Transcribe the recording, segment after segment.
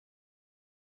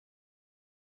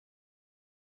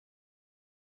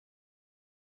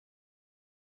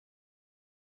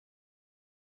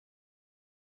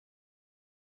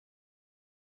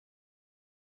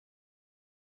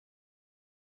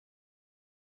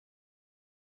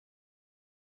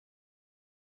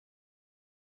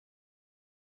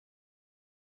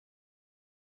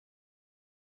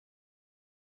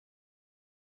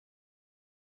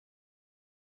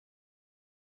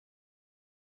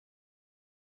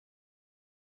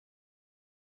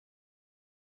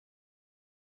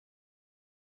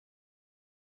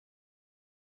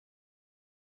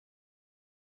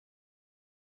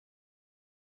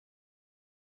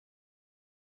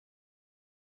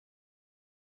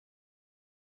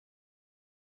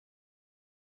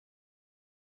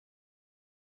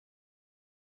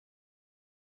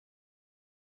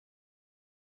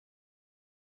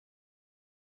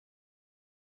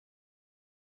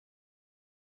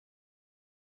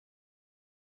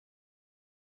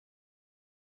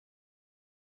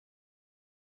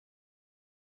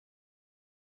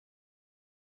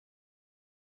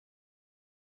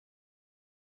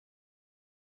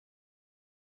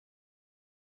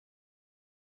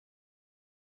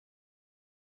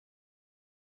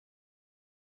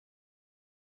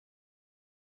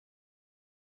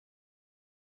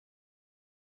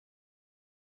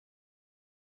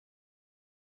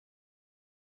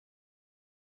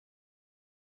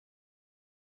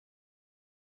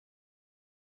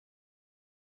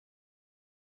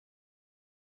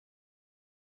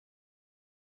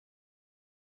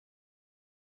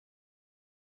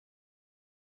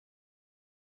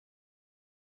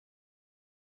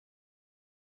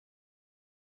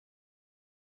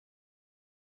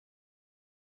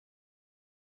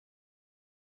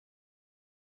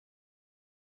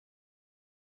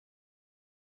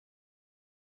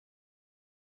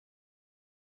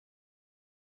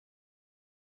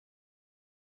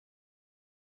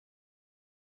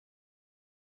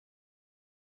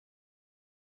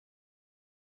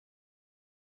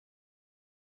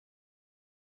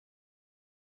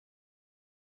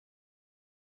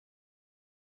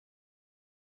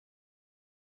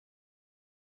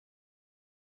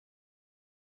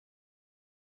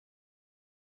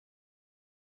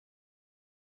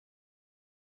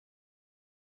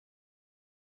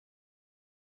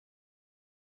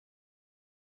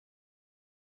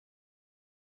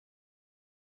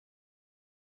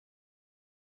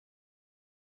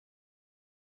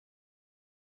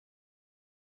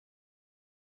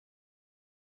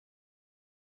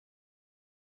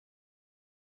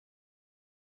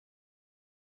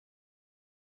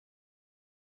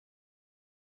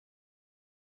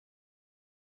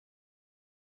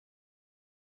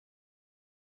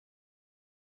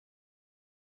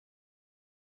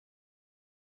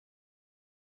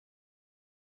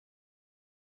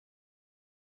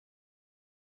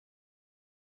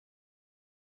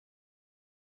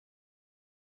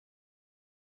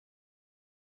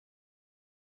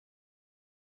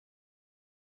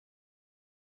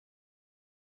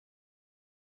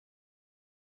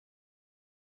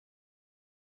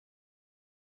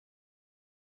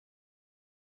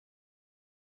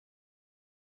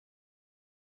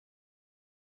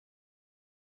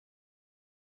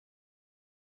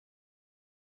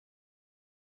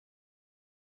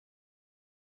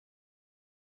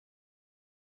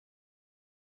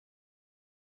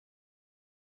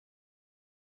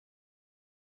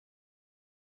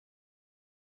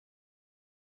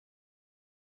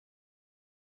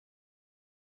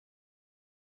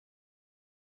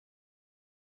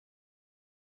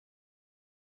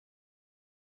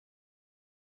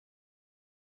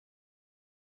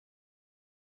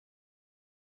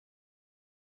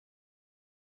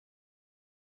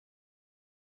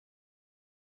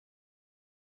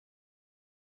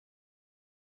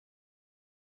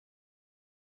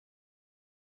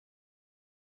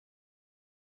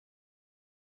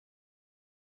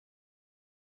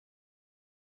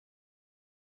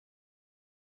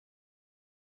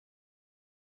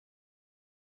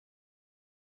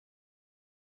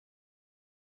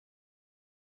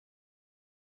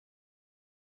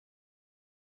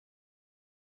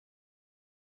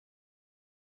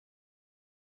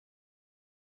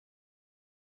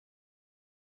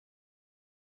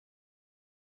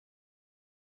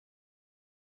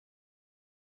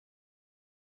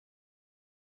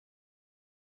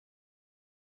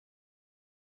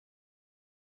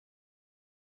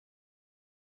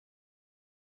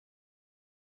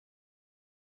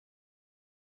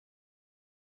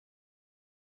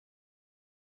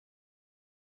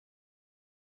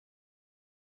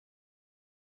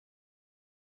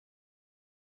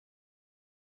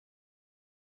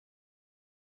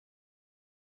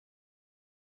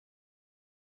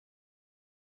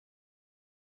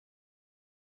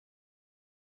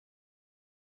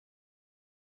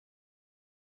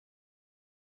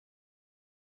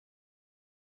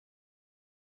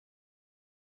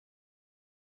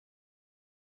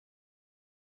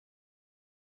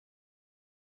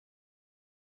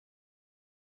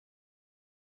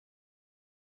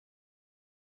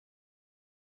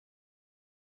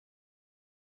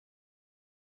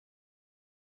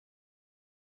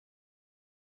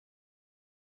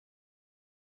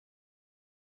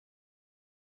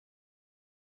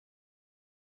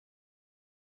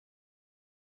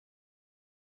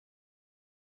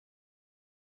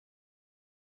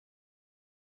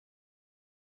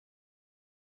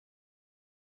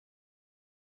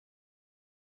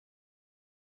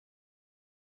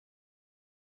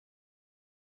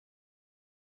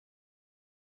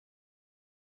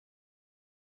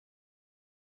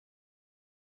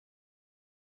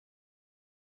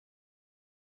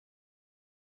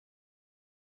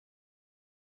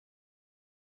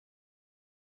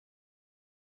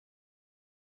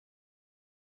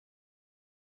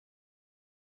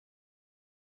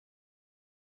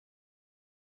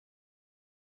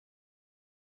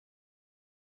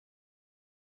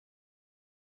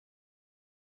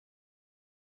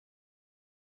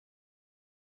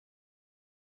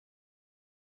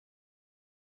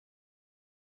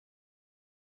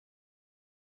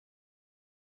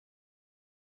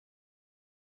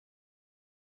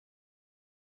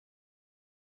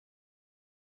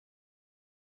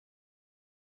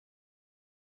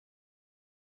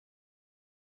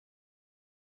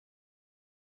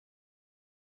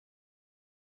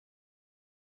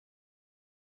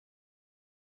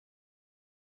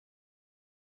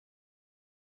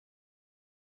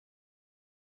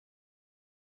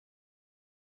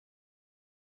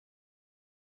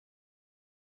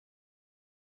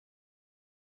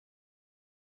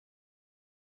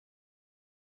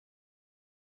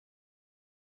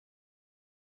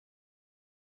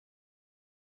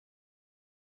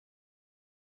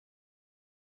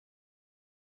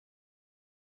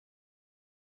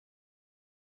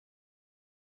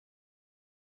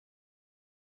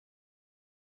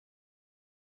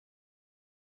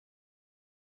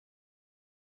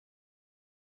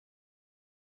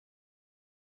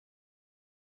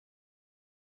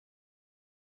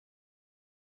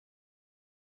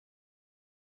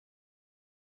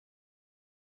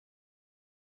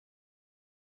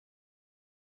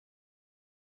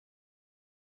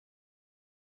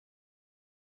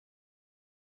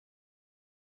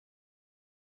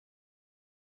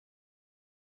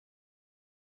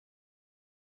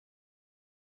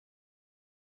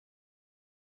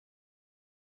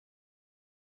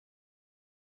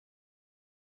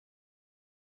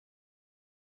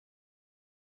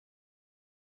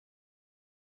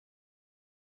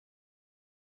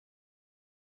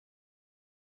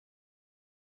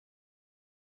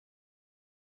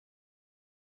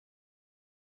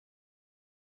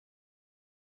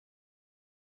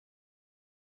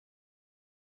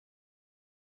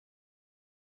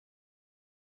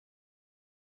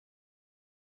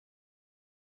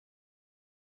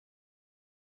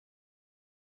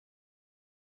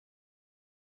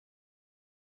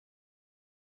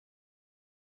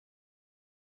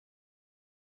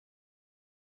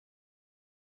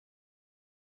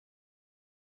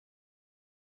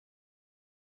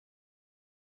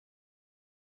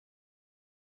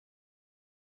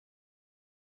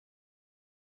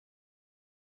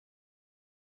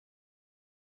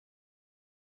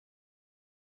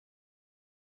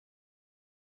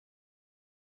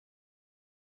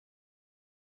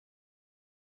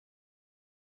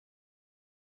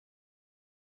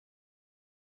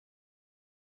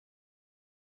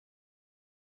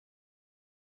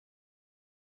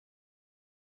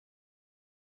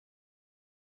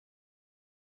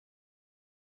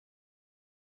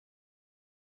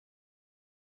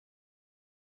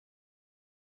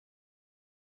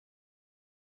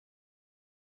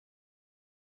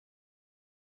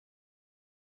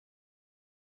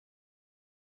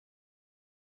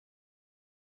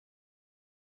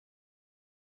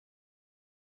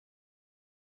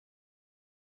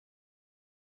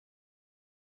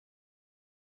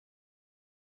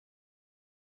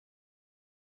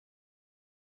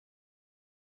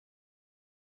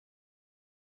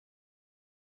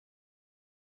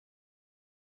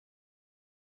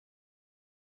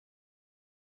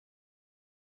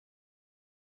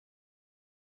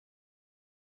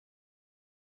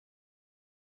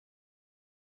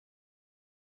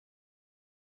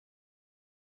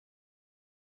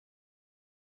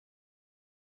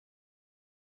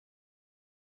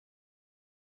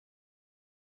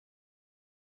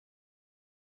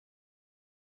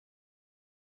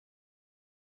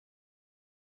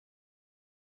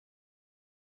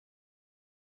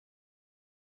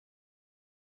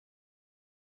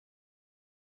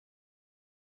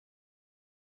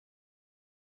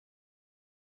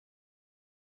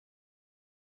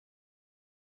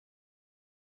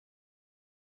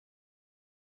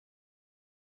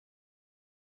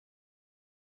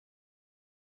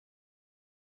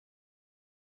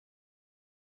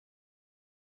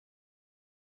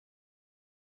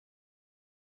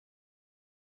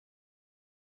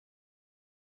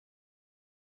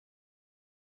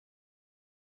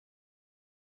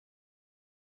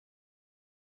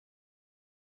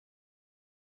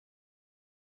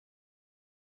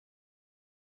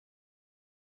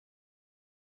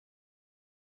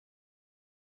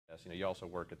this. You also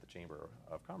work at the Chamber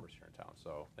of Commerce here in town,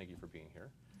 so thank you for being here.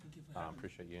 Thank you for having me.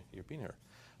 Appreciate you being here.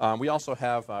 We also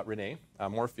have Renee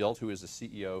Moorfield, who is the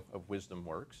CEO of Wisdom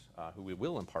Works, who we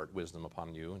will impart wisdom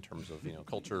upon you in terms of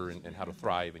culture and how to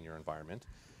thrive in your environment.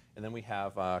 And then we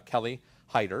have Kelly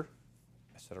Hyder,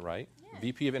 I said it right, yeah.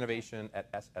 VP of Innovation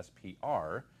at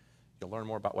SSPR. You'll learn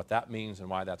more about what that means and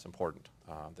why that's important.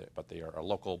 But they are a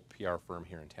local PR firm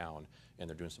here in town, and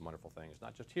they're doing some wonderful things,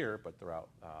 not just here, but throughout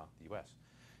the U.S.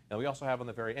 And we also have on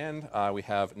the very end, we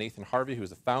have Nathan Harvey, who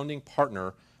is the founding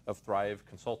partner of Thrive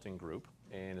Consulting Group,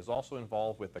 and is also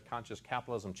involved with the Conscious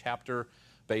Capitalism chapter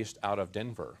based out of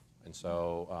Denver. And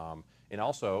so, and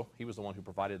also, he was the one who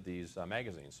provided these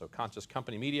magazines. So Conscious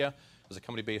Company Media is a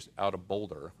company based out of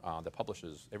Boulder that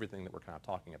publishes everything that we're kind of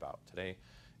talking about today.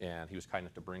 And he was kind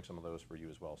enough to bring some of those for you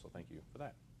as well, so thank you for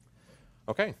that.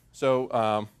 Okay, so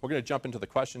we're going to jump into the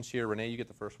questions here. Renee, you get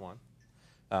the first one.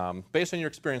 Based on your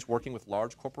experience working with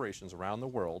large corporations around the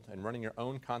world and running your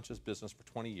own conscious business for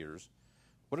 20 years,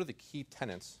 what are the key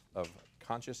tenets of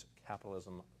conscious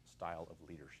capitalism style of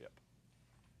leadership?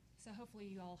 So hopefully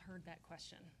you all heard that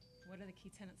question. What are the key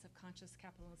tenets of conscious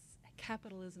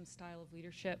capitalism style of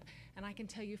leadership? And I can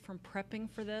tell you from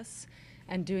prepping for this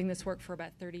and doing this work for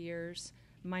about 30 years,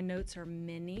 my notes are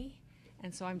many,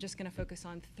 and so I'm just going to focus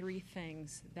on three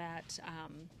things that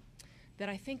that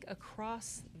I think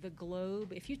across the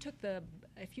globe, if you took the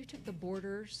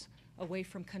borders away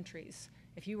from countries,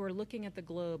 if you were looking at the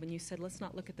globe and you said, let's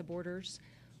not look at the borders,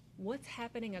 what's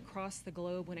happening across the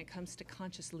globe when it comes to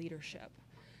conscious leadership?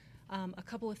 A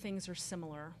couple of things are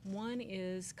similar. One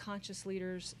is conscious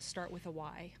leaders start with a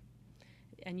why.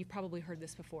 And you've probably heard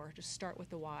this before, just start with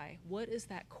the why. What is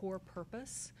that core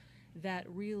purpose that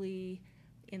really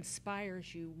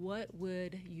inspires you? What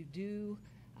would you do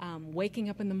waking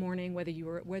up in the morning,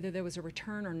 whether there was a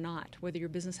return or not, whether your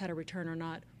business had a return or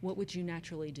not, what would you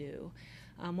naturally do?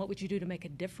 What would you do to make a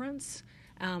difference?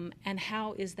 And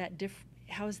how is that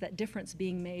difference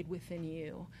being made within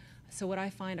you? So what I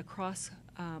find across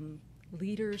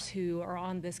leaders who are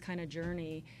on this kind of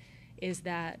journey is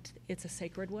that it's a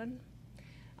sacred one.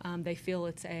 They feel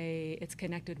it's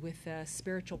connected with a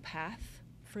spiritual path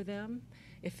for them.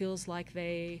 It feels like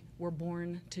they were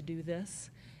born to do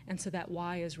this. And so that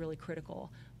why is really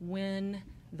critical. When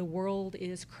the world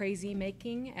is crazy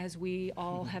making, as we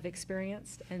all have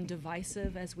experienced, and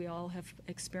divisive, as we all have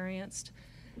experienced,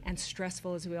 and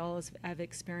stressful, as we all have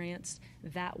experienced,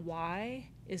 that why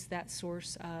is that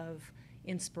source of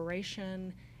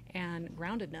inspiration and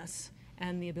groundedness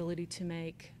and the ability to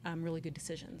make really good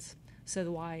decisions. So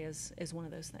the why is one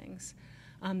of those things.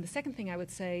 The second thing I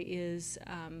would say is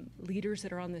leaders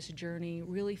that are on this journey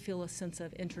really feel a sense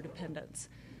of interdependence.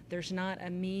 There's not a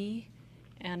me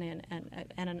and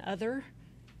an other.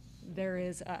 There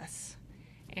is us.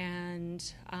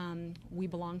 And we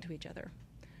belong to each other.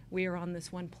 We are on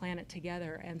this one planet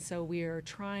together, and so we are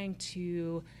trying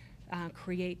to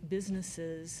create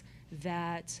businesses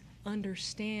that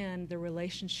understand the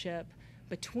relationship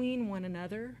between one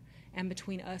another and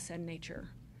between us and nature.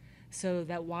 So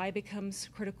that why becomes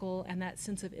critical, and that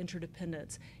sense of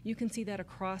interdependence. You can see that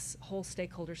across whole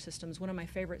stakeholder systems. One of my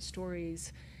favorite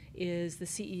stories is the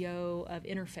CEO of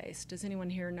Interface. Does anyone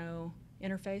here know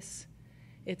Interface?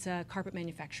 It's a carpet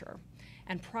manufacturer.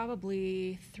 And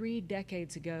probably 3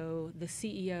 decades ago, the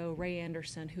CEO, Ray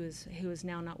Anderson, who is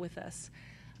now not with us,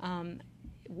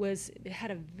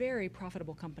 had a very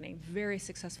profitable company, very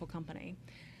successful company,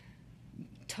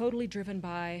 totally driven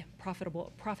by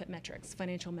profit metrics,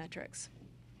 financial metrics.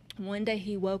 One day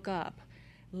he woke up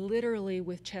literally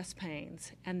with chest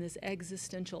pains and this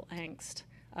existential angst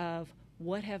of,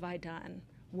 what have I done?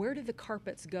 Where do the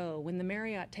carpets go? When the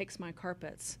Marriott takes my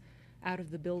carpets out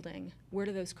of the building, where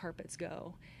do those carpets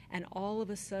go? And all of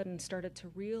a sudden started to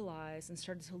realize and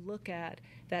started to look at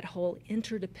that whole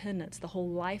interdependence, the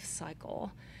whole life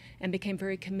cycle, and became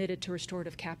very committed to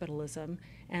restorative capitalism,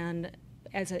 and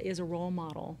is a role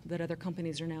model that other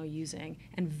companies are now using,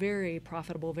 and very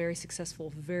profitable, very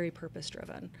successful, very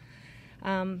purpose-driven.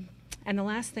 And the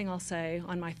last thing I'll say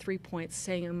on my 3 points,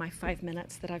 saying in my 5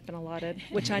 minutes that I've been allotted,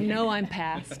 which I know I'm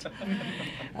past,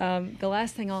 the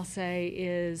last thing I'll say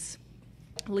is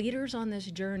leaders on this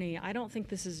journey, I don't think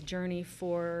this is a journey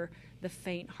for the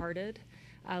faint-hearted.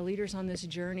 Leaders on this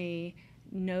journey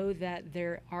know that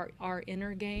our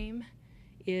inner game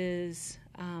is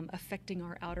affecting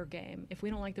our outer game. If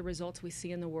we don't like the results we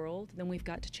see in the world, then we've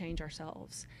got to change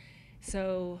ourselves.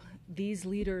 So these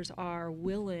leaders are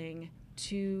willing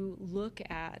to look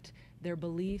at their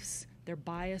beliefs, their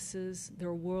biases,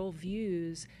 their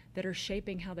worldviews that are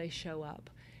shaping how they show up.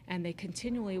 And they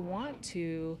continually want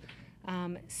to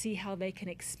see how they can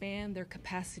expand their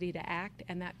capacity to act,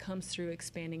 and that comes through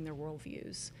expanding their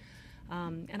worldviews.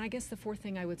 And I guess the fourth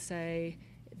thing I would say,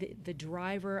 the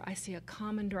driver, I see a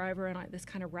common driver, and this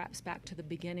kind of wraps back to the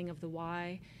beginning of the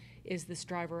why, is this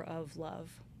driver of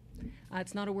love.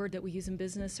 It's not a word that we use in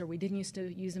business, or we didn't used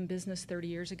to use in business 30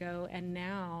 years ago, and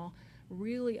now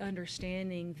really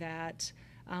understanding that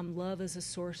love is a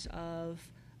source of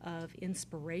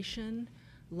inspiration.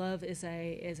 Love is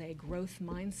a growth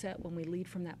mindset. When we lead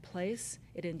from that place,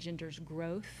 it engenders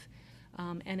growth,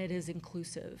 and it is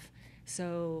inclusive.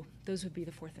 So those would be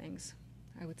the four things,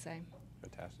 I would say.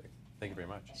 Fantastic. Thank you very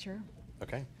much. Sure.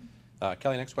 Okay.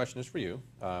 Kelly, next question is for you.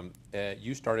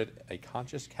 You started a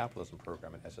conscious capitalism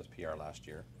program at SSPR last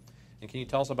year. And can you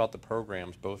tell us about the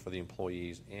programs, both for the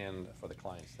employees and for the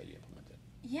clients that you implemented?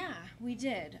 Yeah, we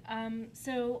did.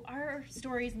 So our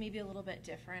story is maybe a little bit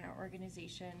different. Our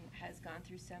organization has gone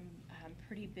through some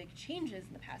pretty big changes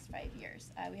in the past 5 years.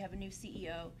 We have a new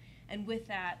CEO, and with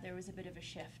that, there was a bit of a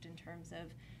shift in terms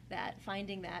of that,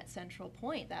 finding that central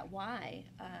point, that why.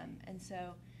 And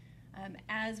so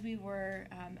as we were,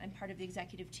 I'm part of the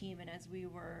executive team, and as we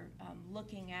were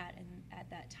looking at, and at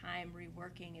that time,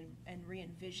 reworking and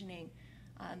re-envisioning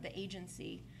the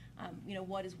agency,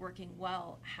 what is working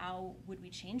well, how would we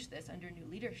change this under new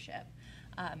leadership?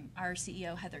 Our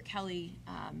CEO, Heather Kelly,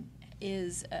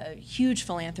 is a huge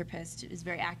philanthropist, is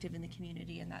very active in the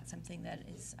community, and that's something that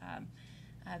is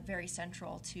very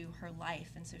central to her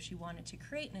life. And so she wanted to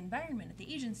create an environment at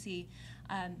the agency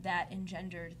that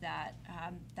engendered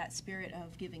that spirit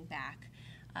of giving back.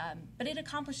 But it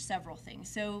accomplished several things.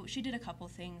 So she did a couple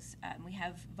things. We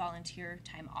have volunteer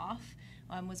time off,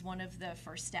 was one of the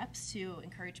first steps to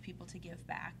encourage people to give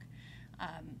back.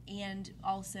 And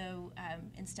also,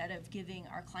 instead of giving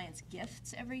our clients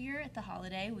gifts every year at the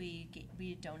holiday,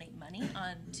 we donate money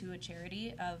to a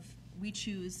charity we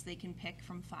choose, they can pick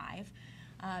from 5.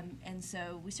 And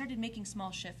so we started making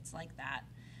small shifts like that.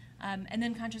 And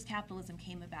then conscious capitalism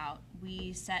came about.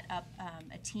 We set up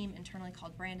a team internally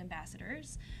called brand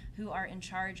ambassadors, who are in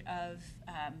charge of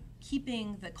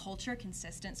keeping the culture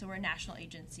consistent. So we're a national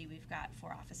agency. We've got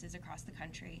 4 offices across the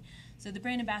country. So the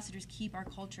brand ambassadors keep our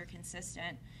culture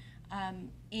consistent.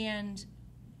 And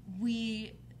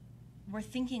we were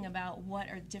thinking about what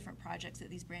are different projects that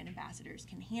these brand ambassadors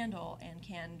can handle and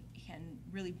can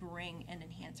really bring and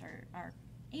enhance our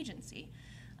agency.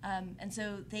 And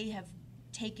so they have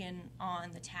taken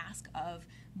on the task of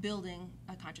building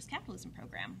a conscious capitalism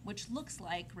program, which looks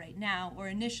like right now, or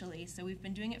initially, so we've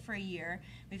been doing it for a year.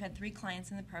 We've had 3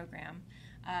 clients in the program,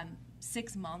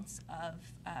 6 months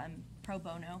of pro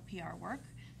bono PR work.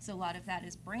 So a lot of that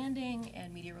is branding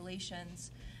and media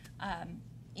relations.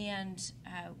 And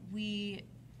we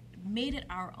made it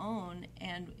our own,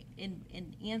 and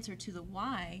in answer to the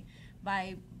why,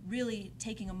 by really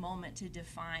taking a moment to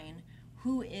define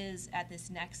who is at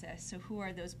this nexus. So who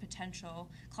are those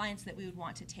potential clients that we would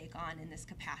want to take on in this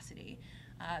capacity?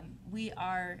 We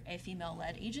are a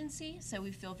female-led agency, so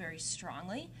we feel very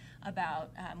strongly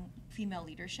about female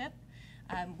leadership.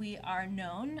 We are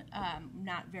known,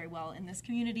 not very well in this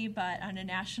community, but on a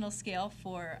national scale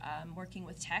for working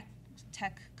with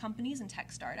tech companies and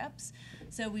tech startups.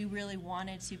 So we really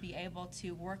wanted to be able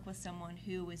to work with someone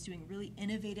who was doing really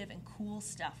innovative and cool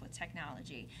stuff with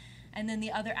technology. And then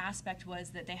the other aspect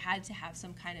was that they had to have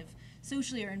some kind of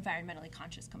socially or environmentally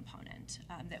conscious component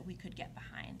that we could get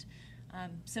behind.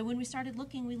 So when we started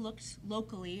looking, we looked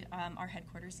locally. Our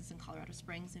headquarters is in Colorado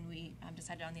Springs, and we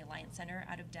decided on the Alliance Center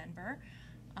out of Denver.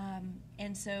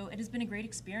 And so it has been a great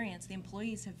experience. The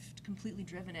employees have completely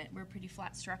driven it. We're a pretty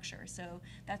flat structure, so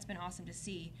that's been awesome to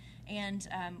see. And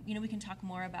we can talk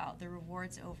more about the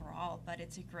rewards overall, but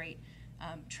it's a great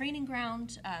training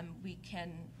ground. We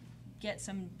can get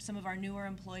some of our newer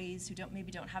employees who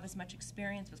maybe don't have as much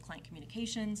experience with client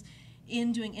communications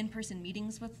in doing in-person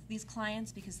meetings with these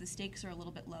clients, because the stakes are a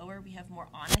little bit lower. We have more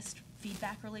honest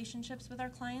feedback relationships with our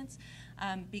clients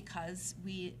because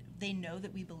they know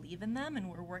that we believe in them and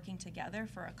we're working together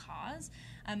for a cause.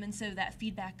 And so that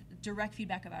direct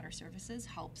feedback about our services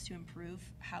helps to improve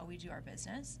how we do our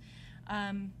business.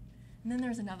 And then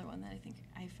there's another one that I think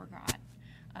I forgot.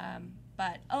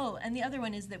 And the other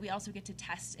one is that we also get to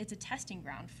test. It's a testing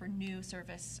ground for new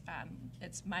service.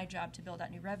 It's my job to build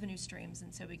out new revenue streams,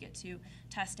 and so we get to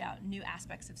test out new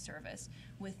aspects of service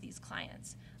with these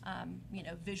clients.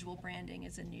 Visual branding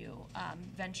is a new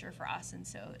venture for us, and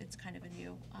so it's kind of a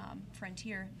new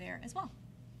frontier there as well.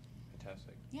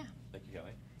 Fantastic. Yeah. Thank you,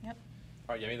 Kelly. Yep.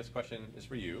 All right, Yemi, this question is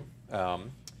for you.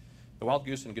 The Wild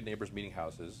Goose and Good Neighbors meeting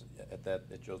houses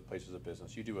at Joe's Places of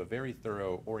Business, you do a very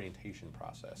thorough orientation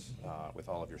process with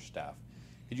all of your staff.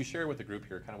 Could you share with the group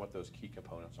here kind of what those key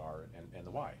components are and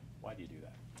the why? Why do you do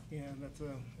that? Yeah, that's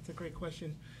a great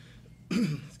question.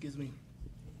 Excuse me.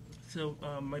 So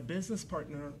my business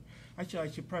partner, actually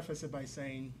I should preface it by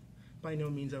saying, by no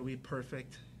means are we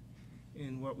perfect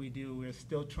in what we do. We're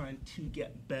still trying to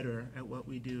get better at what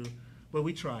we do, but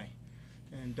we try,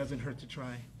 and it doesn't hurt to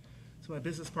try. So my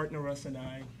business partner, Russ, and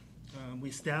I, we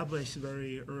established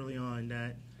very early on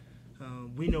that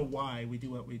we know why we do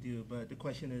what we do, but the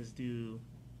question is,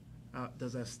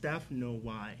 does our staff know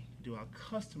why? Do our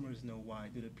customers know why?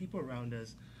 Do the people around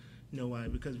us know why?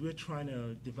 Because we're trying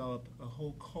to develop a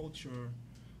whole culture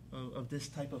of this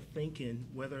type of thinking,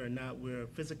 whether or not we're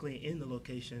physically in the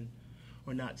location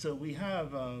or not. So we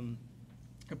have a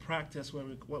practice where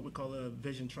what we call a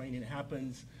vision training. It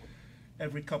happens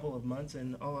every couple of months,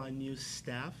 and all our new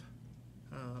staff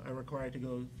are required to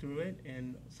go through it.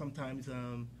 And sometimes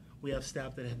we have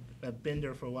staff that have been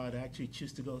there for a while that actually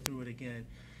choose to go through it again.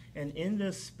 And in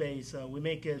this space, we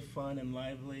make it fun and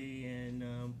lively. And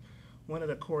one of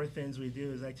the core things we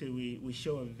do is actually we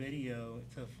show a video.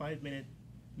 It's a 5-minute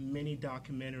mini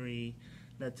documentary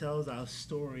that tells our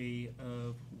story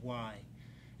of why.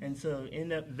 And so in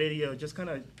that video, just kind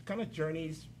of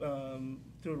journeys through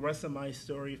the rest of my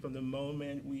story from the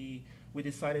moment we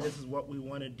decided this is what we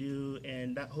want to do,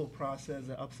 and that whole process,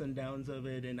 the ups and downs of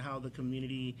it, and how the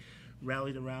community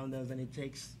rallied around us, and it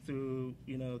takes through,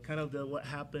 kind of what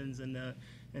happens in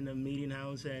the meeting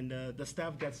house, and the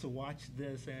staff gets to watch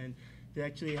this, and they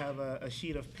actually have a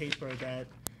sheet of paper that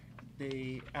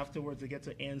afterwards they get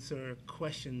to answer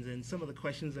questions, and some of the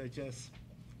questions are just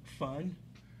fun.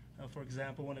 For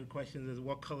example, one of the questions is,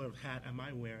 what color of hat am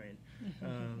I wearing?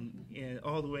 And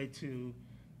all the way to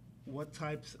what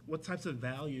types of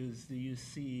values do you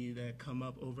see that come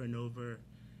up over and over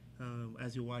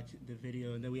as you watch the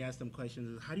video? And then we ask them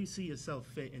questions: how do you see yourself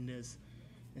fit in this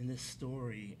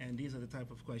story? And these are the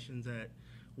type of questions that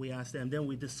we ask them. Then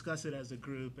we discuss it as a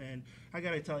group. And I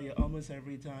got to tell you, almost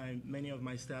every time, many of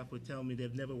my staff would tell me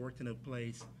they've never worked in a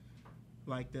place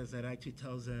like this that actually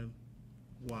tells them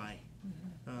why.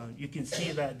 You can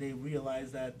see that they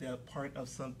realize that they're part of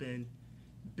something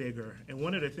bigger. And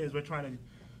one of the things we're trying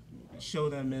to show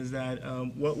them is that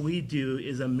what we do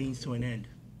is a means to an end.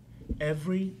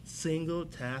 Every single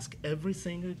task, every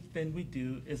single thing we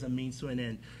do is a means to an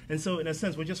end. And so in a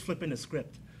sense, we're just flipping the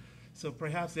script. So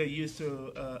perhaps they're used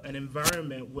to an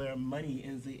environment where money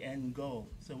is the end goal.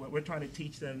 So what we're trying to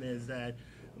teach them is that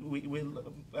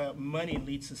money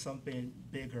leads to something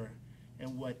bigger.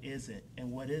 And what is it?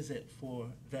 And what is it for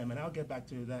them? And I'll get back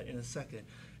to that in a second.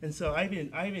 And so I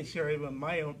even share even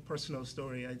my own personal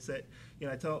story. I said,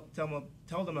 I tell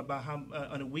them about how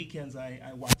on the weekends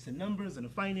I watch the numbers and the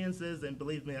finances, and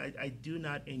believe me, I do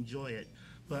not enjoy it.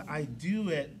 But I do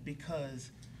it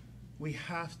because we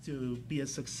have to be a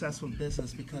successful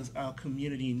business because our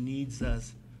community needs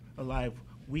us alive.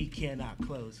 We cannot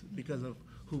close because of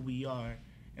who we are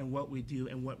and what we do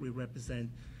and what we represent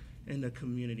in the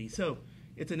community. So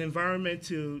it's an environment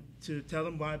to tell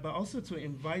them why, but also to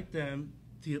invite them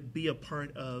to be a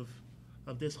part of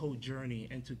this whole journey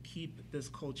and to keep this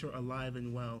culture alive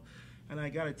and well. And I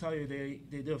got to tell you,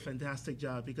 they do a fantastic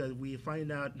job, because we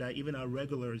find out that even our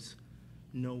regulars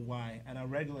know why, and our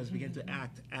regulars begin to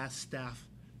act as staff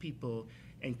people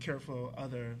and care for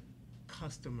other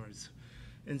customers.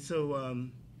 And so,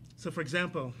 for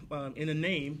example, in the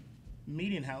name,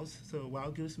 Meeting House, so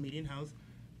Wild Goose Meeting House,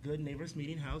 Good Neighbors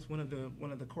Meeting House. One of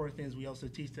the core things we also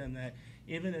teach them, that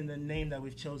even in the name that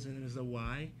we've chosen is a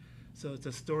why. So it's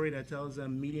a story that tells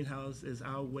them Meeting House is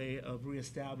our way of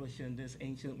reestablishing this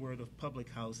ancient word of public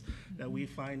house that we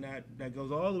find that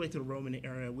goes all the way to the Roman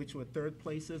era, which were third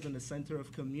places in the center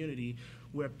of community,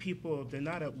 where people, they're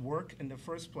not at work in the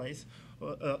first place,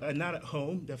 or not at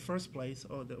home the first place,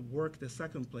 or the work the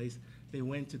second place. They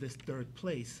went to this third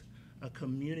place, a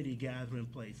community gathering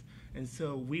place. And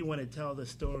so we want to tell the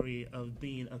story of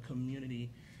being a community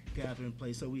gathering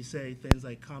place. So we say things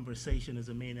like conversation is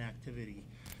a main activity.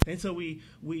 And so we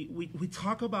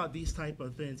talk about these type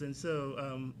of things. And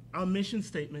so our mission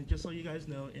statement, just so you guys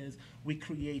know, is we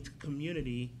create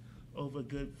community over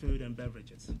good food and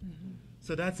beverages.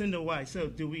 So that's in the why. So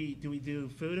do we do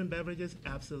food and beverages?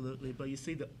 Absolutely. But you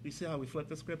see how we flip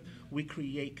the script? We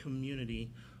create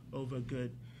community over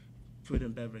good food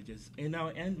and beverages. And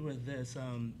I'll end with this.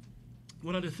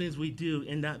 One of the things we do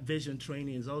in that vision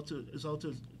training is also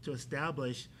to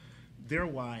establish their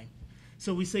why.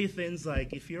 So we say things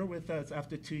like, if you're with us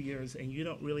after 2 years and you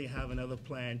don't really have another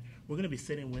plan, we're going to be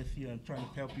sitting with you and trying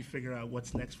to help you figure out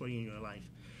what's next for you in your life.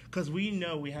 Because we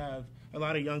know we have a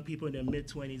lot of young people in their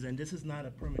mid-20s, and this is not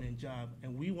a permanent job,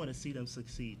 and we want to see them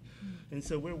succeed. And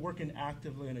so we're working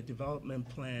actively on a development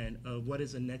plan of what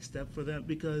is the next step for them,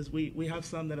 because we have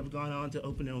some that have gone on to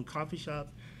open their own coffee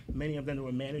shop. Many of them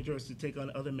were managers to take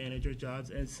on other manager jobs,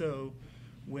 and so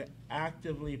we're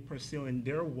actively pursuing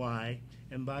their why,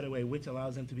 and by the way, which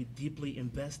allows them to be deeply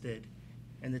invested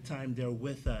in the time they're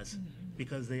with us,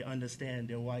 because they understand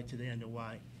their why today and their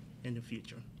why in the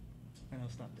future. And I'll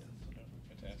stop there.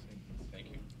 Fantastic.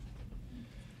 Thank you.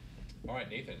 All right,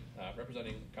 Nathan,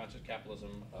 representing Conscious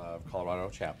Capitalism of Colorado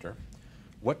chapter,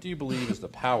 what do you believe is the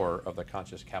power of the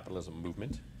Conscious Capitalism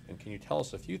movement? And can you tell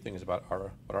us a few things about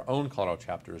what our own Colorado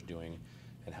chapter is doing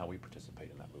and how we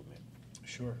participate in that movement?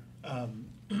 Sure. I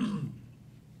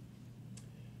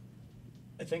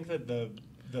think that the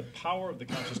power of the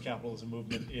Conscious Capitalism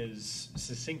movement is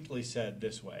succinctly said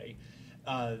this way.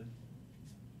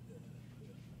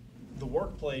 The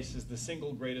workplace is the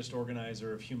single greatest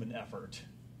organizer of human effort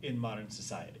in modern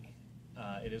society.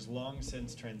 It has long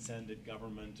since transcended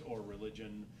government or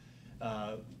religion.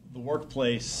 The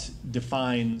workplace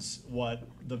defines what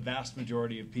the vast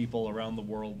majority of people around the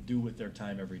world do with their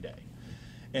time every day.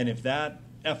 And if that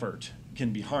effort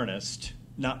can be harnessed,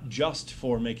 not just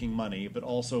for making money, but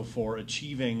also for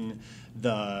achieving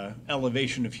the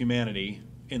elevation of humanity,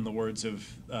 in the words of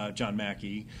John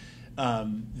Mackey,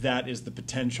 that is the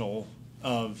potential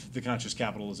of the conscious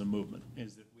capitalism movement,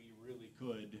 is that we really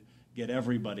could get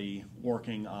everybody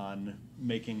working on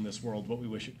making this world what we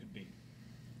wish it could be.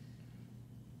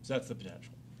 So that's the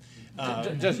potential.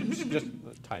 Just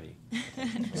tiny.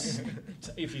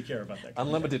 If you care about that.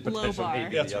 Unlimited Low potential bar. may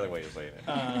be the other way of saying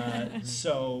it.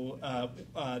 So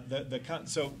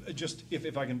just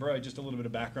if I can provide just a little bit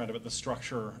of background about the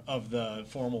structure of the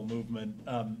formal movement,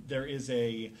 there is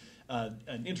an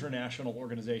international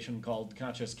organization called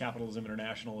Conscious Capitalism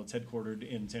International. It's headquartered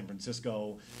in San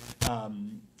Francisco.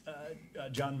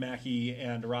 John Mackey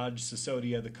and Raj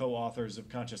Sisodia, the co-authors of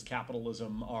Conscious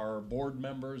Capitalism, are board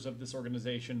members of this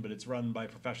organization, but it's run by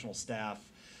professional staff.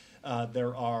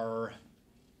 There are,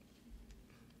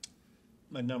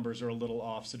 my numbers are a little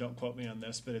off, so don't quote me on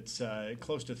this, but it's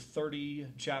close to 30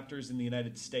 chapters in the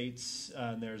United States.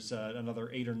 And there's another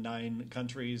 8 or 9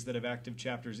 countries that have active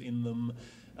chapters in them.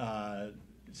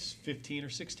 15 or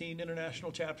 16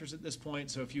 international chapters at this point,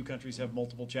 so a few countries have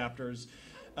multiple chapters.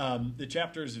 The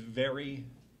chapters vary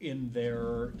in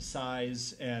their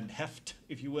size and heft,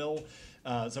 if you will.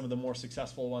 Some of the more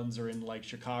successful ones are in like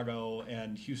Chicago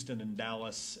and Houston and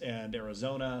Dallas and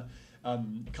Arizona.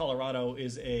 Colorado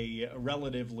is a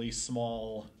relatively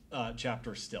small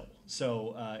chapter still,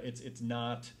 so it's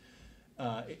not.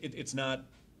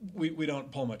 We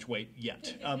don't pull much weight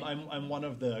yet. I'm one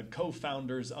of the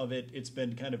co-founders of it. It's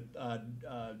been kind of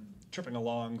tripping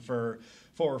along for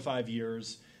 4 or 5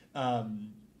 years.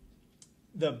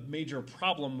 The major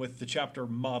problem with the chapter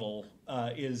model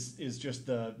is just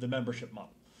the membership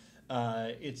model.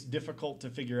 It's difficult to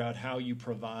figure out how you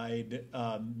provide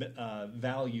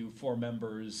value for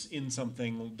members in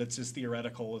something that's as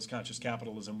theoretical as conscious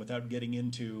capitalism without getting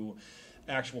into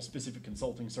actual specific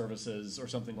consulting services or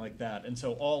something like that. And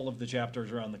so all of the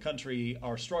chapters around the country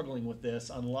are struggling with this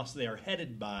unless they are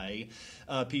headed by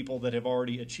people that have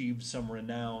already achieved some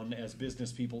renown as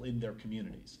business people in their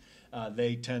communities.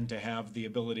 They tend to have the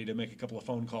ability to make a couple of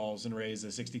phone calls and raise a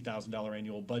 $60,000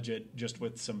 annual budget just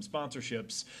with some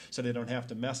sponsorships, so they don't have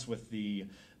to mess with the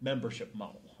membership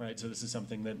model, right? So this is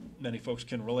something that many folks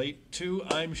can relate to,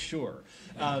 I'm sure.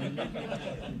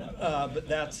 But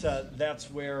that's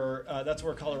where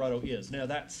Colorado is. Now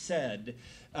that said,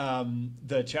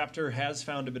 the chapter has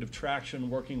found a bit of traction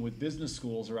working with business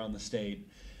schools around the state.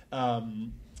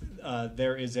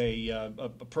 There is a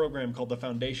program called the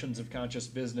Foundations of Conscious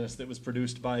Business that was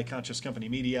produced by Conscious Company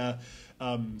Media.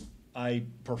 I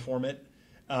perform it.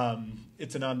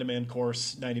 It's an on-demand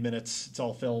course, 90 minutes. It's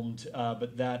all filmed.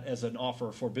 But that as an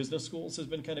offer for business schools has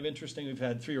been kind of interesting. We've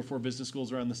had 3 or 4 business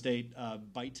schools around the state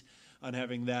bite on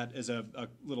having that as a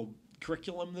little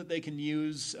curriculum that they can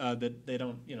use, that they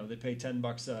don't, they pay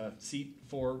 $10 a seat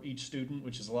for each student,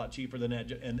 which is a lot cheaper than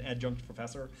an adjunct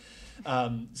professor.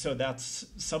 So that's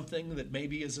something that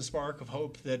maybe is a spark of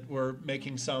hope that we're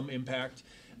making some impact.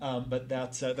 But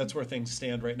that's where things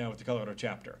stand right now with the Colorado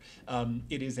chapter.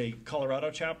 It is a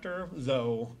Colorado chapter,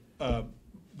 though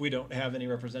we don't have any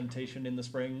representation in the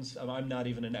Springs. I'm not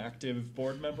even an active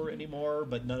board member anymore,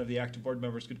 but none of the active board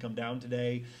members could come down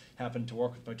today. Happened to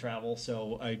work with my travel,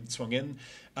 so I swung in.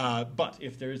 But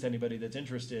if there is anybody that's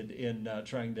interested in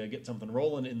trying to get something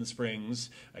rolling in the Springs,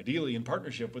 ideally in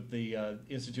partnership with the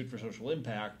Institute for Social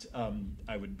Impact,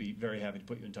 I would be very happy to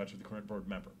put you in touch with the current board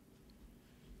member.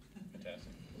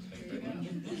 Fantastic.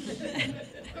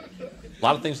 A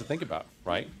lot of things to think about,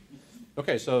 right?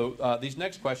 Okay, so these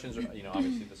next questions are,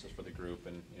 obviously this is for the group,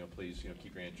 and please,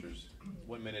 keep your answers.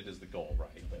 1 minute is the goal,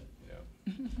 right? But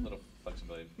a little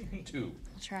flexibility. 2.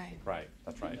 I'll try. Right,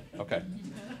 that's right. Okay.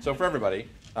 So for everybody,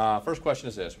 first question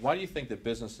is this: why do you think that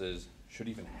businesses should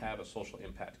even have a social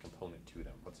impact component to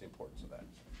them? What's the importance of that?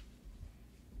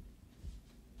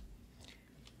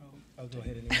 I'll go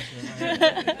ahead and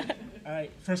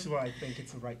answer. First of all, I think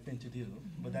it's the right thing to do,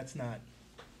 but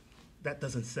that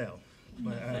doesn't sell.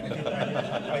 But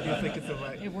I do think it's the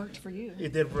right. It worked for you.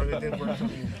 It did work for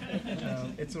me.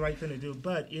 It's the right thing to do.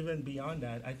 But even beyond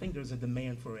that, I think there's a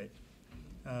demand for it.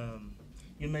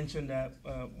 You mentioned that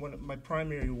one of my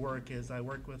primary work is I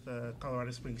work with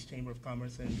Colorado Springs Chamber of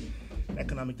Commerce and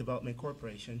Economic Development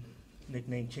Corporation,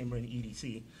 nicknamed Chamber and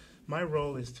EDC. My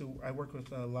role is I work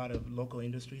with a lot of local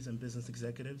industries and business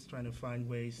executives, trying to find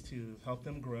ways to help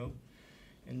them grow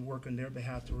and work on their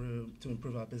behalf to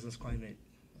improve our business climate.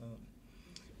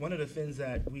 One of the things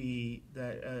that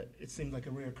it seems like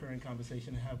a recurring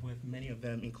conversation I have with many of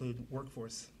them include the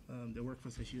workforce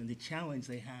issue and the challenge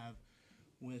they have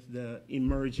with the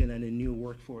emerging and the new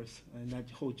workforce and that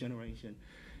whole generation.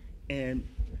 And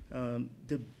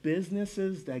the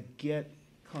businesses that get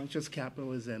conscious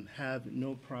capitalism have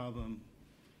no problem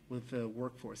with the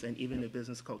workforce and even the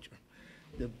business culture.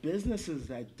 The businesses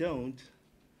that don't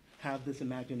have this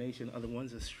imagination are the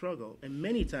ones that struggle, and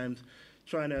many times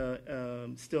trying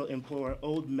to still employ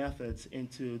old methods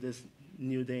into this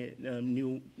new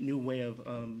way of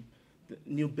the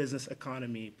new business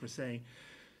economy per se.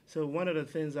 So one of the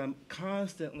things I'm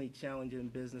constantly challenging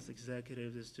business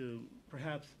executives is to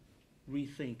perhaps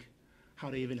rethink how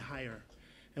to even hire.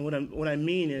 And what I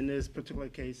mean in this particular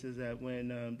case is that when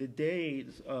the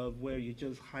days of where you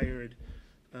just hired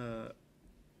an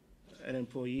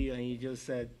employee and you just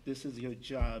said, this is your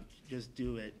job, just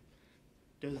do it,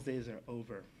 those days are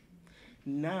over.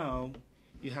 Now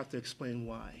you have to explain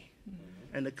why.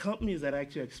 Mm-hmm. And the companies that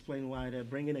actually explain why, they're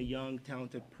bringing a young,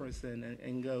 talented person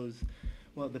and goes,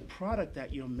 well, the product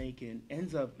that you're making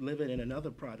ends up living in another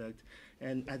product,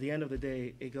 and at the end of the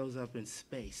day, it goes up in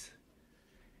space,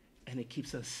 and it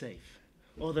keeps us safe.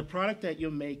 Or the product that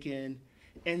you're making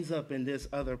ends up in this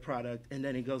other product, and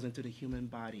then it goes into the human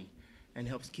body and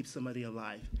helps keep somebody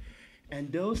alive. And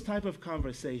those type of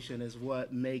conversation is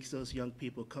what makes those young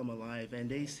people come alive, and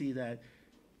they see that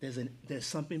there's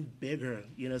something bigger,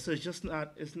 So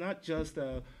it's not just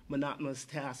a monotonous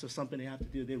task or something they have to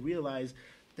do. They realize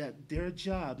that their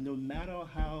job, no matter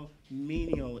how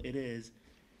menial it is,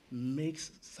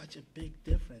 makes such a big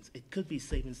difference. It could be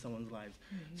saving someone's life.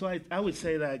 Mm-hmm. So I would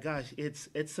say that, gosh,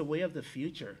 it's the way of the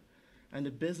future, and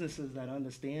the businesses that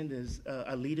understand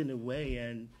are leading the way,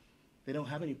 and they don't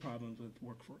have any problems with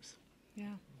workforce.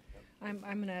 Yeah. I'm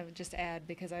going to just add,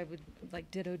 because I would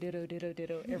like ditto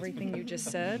everything you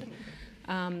just said.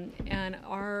 And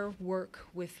our work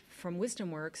from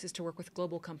WisdomWorks is to work with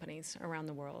global companies around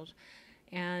the world.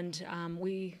 And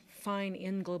we find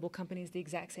in global companies the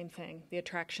exact same thing. The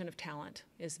attraction of talent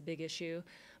is a big issue.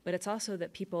 But it's also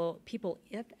that people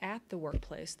at the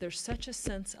workplace, there's such a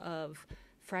sense of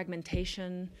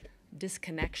fragmentation,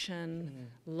 disconnection,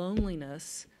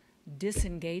 loneliness,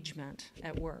 disengagement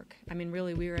at work. I mean,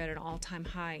 really, we are at an all-time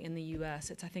high in the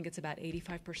U.S. I think it's about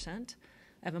 85%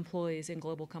 of employees in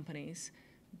global companies.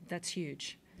 That's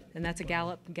huge. And that's a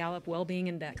Gallup Well-Being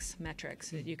Index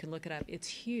metrics. You can look it up. It's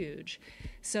huge.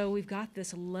 So we've got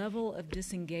this level of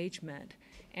disengagement.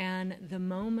 And the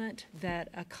moment that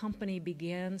a company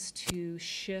begins to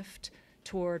shift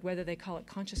toward, whether they call it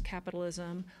conscious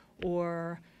capitalism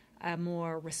or a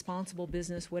more responsible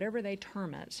business, whatever they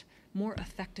term it, more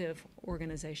effective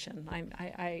organization.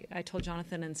 I told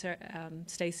Jonathan and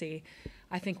Stacy,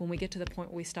 I think when we get to the point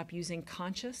where we stop using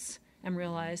conscious and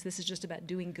realize this is just about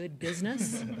doing good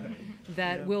business,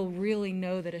 that we'll really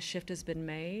know that a shift has been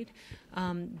made.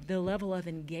 The level of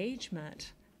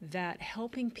engagement, that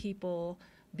helping people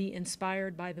be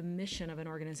inspired by the mission of an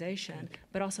organization,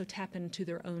 but also tap into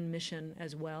their own mission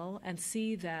as well, and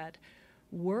see that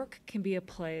work can be a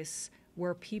place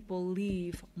where people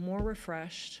leave more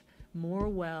refreshed, more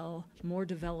well, more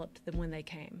developed than when they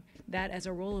came. That, as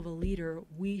a role of a leader,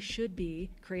 we should be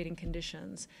creating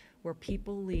conditions where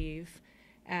people leave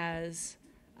as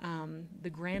the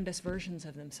grandest versions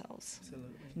of themselves,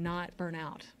 not burn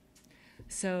out.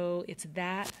 So it's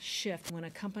that shift when a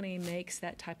company makes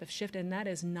that type of shift, and that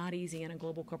is not easy in a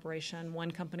global corporation.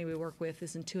 One company we work with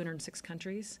is in 206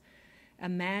 countries.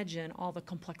 Imagine all the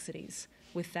complexities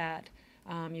with that.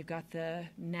 You've got the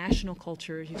national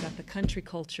cultures, you've got the country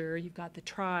culture, you've got the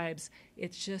tribes.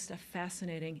 It's just a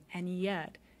fascinating, and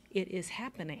yet it is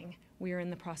happening. We are in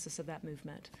the process of that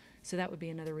movement. So that would be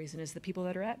another reason, is the people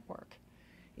that are at work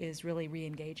is really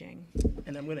re-engaging.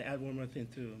 And I'm going to add one more thing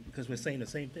too, because we're saying the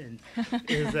same thing,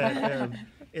 is that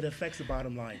it affects the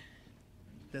bottom line.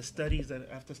 There's studies that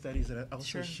are also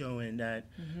Sure. showing that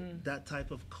that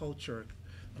type of culture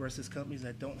versus companies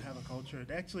that don't have a culture,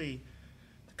 actually,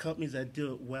 the companies that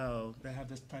do it well, that have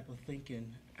this type of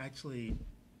thinking, actually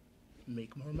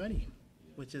make more money,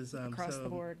 which is Across the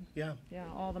board. Yeah. Yeah,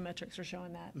 all the metrics are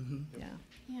showing that. Yeah.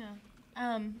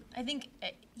 Yeah. I think,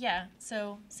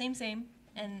 so same.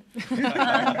 And,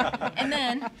 and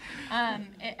then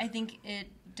I think it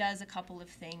does a couple of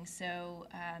things. So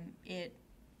it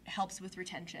helps with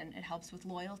retention. It helps with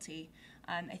loyalty.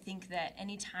 I think that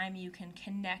anytime you can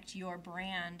connect your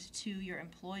brand to your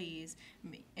employees,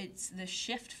 it's the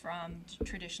shift from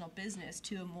traditional business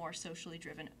to a more socially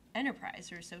driven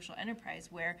enterprise, or a social enterprise,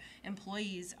 where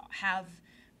employees have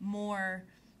more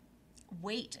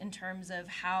weight in terms of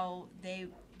how they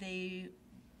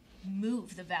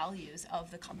move the values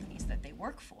of the companies that they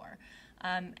work for.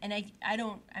 And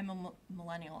I'm a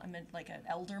millennial. I'm like an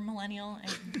elder millennial.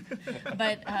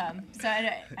 But so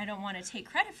I don't want to take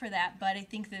credit for that, but I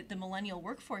think that the millennial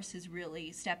workforce has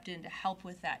really stepped in to help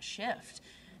with that shift.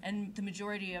 And the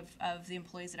majority of the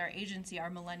employees at our agency are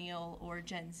millennial or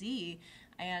Gen Z,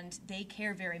 and they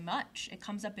care very much. It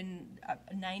comes up in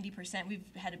 90%. We've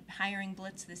had a hiring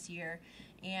blitz this year,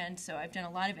 and so I've done a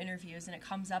lot of interviews, and it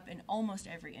comes up in almost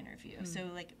every interview.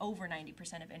 So like over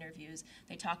 90% of interviews,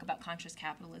 they talk about conscious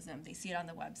capitalism. They see it on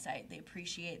the website. They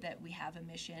appreciate that we have a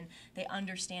mission. They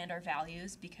understand our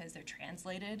values because they're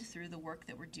translated through the work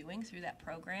that we're doing through that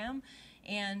program,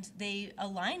 and they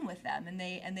align with them, and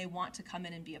they want to come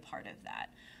in and be a part of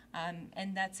that.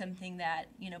 And that's something that,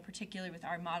 particularly with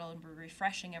our model, and we're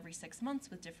refreshing every 6 months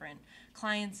with different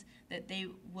clients, that they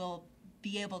will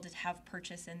be able to have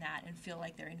purchase in that and feel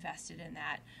like they're invested in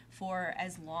that for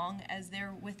as long as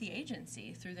they're with the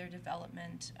agency through their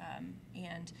development.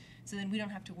 And so then we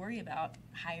don't have to worry about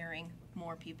hiring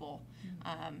more people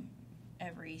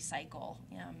every cycle.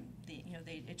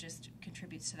 It just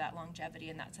contributes to that longevity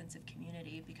and that sense of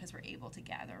community, because we're able to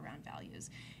gather around values.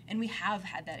 And we have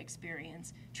had that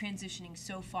experience transitioning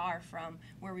so far from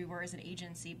where we were as an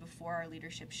agency before our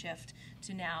leadership shift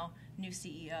to now new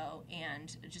CEO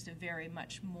and just a very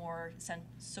much more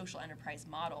social enterprise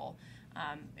model.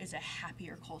 Is a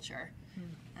happier culture,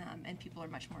 and people are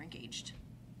much more engaged.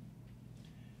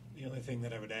 The only thing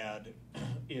that I would add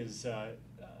is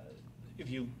if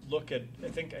you look at, I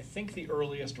think the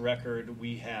earliest record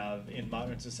we have in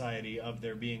modern society of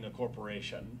there being a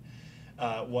corporation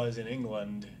was in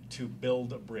England to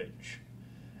build a bridge.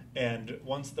 And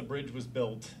once the bridge was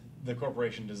built, the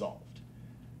corporation dissolved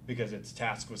because its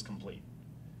task was complete.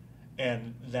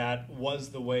 And that was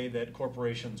the way that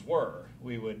corporations were.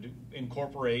 We would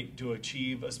incorporate to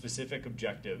achieve a specific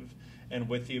objective, and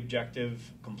with the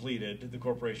objective completed, the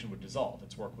corporation would dissolve.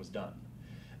 Its work was done.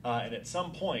 And at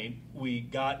some point, we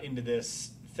got into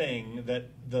this thing that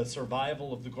the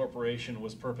survival of the corporation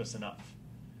was purpose enough,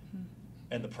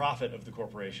 and the profit of the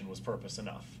corporation was purpose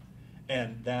enough.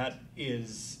 And that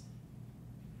is,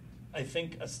 I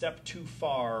think, a step too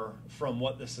far from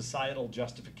what the societal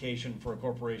justification for a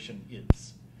corporation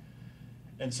is.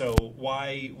 And so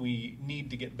why we need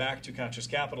to get back to conscious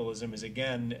capitalism is,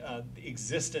 again,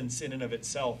 existence in and of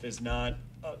itself is not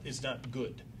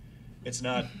good. It's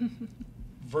not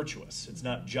virtuous. It's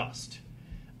not just.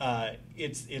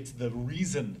 It's the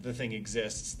reason the thing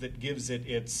exists that gives it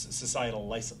its societal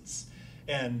license.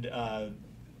 And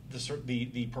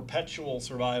the perpetual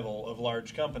survival of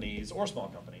large companies or small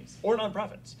companies or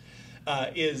nonprofits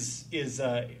is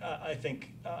I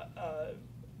think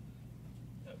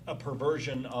a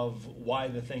perversion of why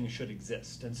the thing should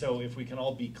exist. And so if we can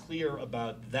all be clear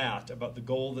about that, about the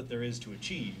goal that there is to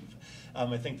achieve,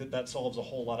 I think that solves a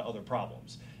whole lot of other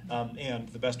problems. And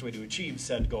the best way to achieve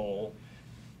said goal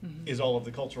is all of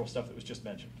the cultural stuff that was just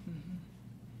mentioned.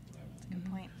 That's a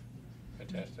good point.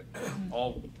 Fantastic.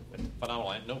 All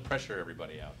phenomenal. And no pressure,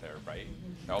 everybody out there, right?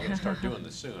 You're all going to start doing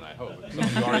this soon, I hope. Some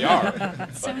of you already are.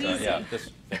 But yeah, this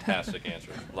fantastic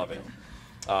answer. Love it.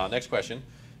 Next question.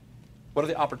 What are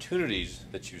the opportunities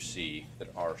that you see that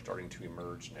are starting to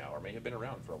emerge now, or may have been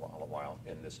around for a while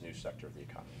in this new sector of the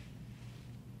economy?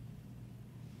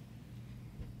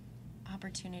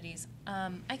 Opportunities.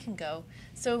 I can go.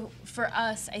 So for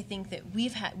us, I think that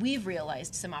we've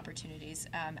realized some opportunities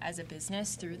as a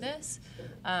business through this.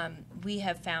 We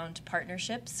have found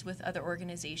partnerships with other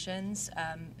organizations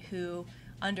who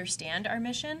understand our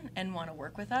mission and want to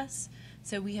work with us.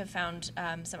 So we have found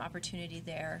some opportunity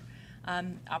there.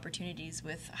 opportunities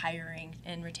with hiring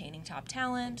and retaining top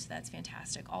talent. That's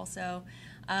fantastic also.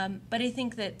 But I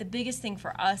think that the biggest thing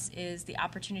for us is the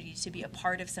opportunity to be a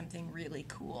part of something really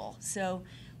cool. So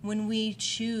when we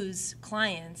choose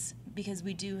clients, because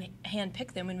we do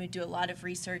handpick them, and we do a lot of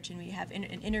research, and we have an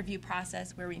interview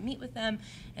process where we meet with them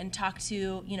and talk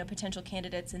to potential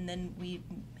candidates, and then we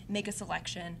make a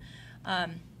selection.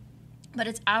 But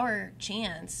it's our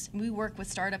chance. We work with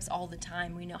startups all the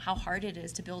time. We know how hard it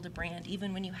is to build a brand,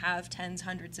 even when you have tens,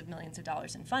 hundreds of millions of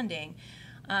dollars in funding.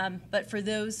 But for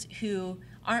those who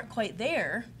aren't quite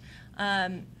there,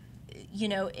 it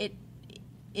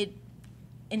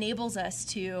enables us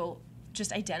to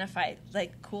just identify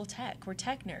like cool tech. We're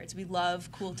tech nerds. We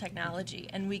love cool technology,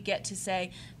 and we get to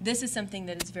say this is something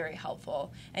that is very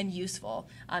helpful and useful.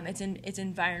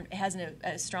 It has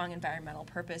a strong environmental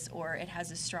purpose, or it has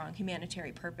a strong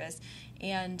humanitarian purpose,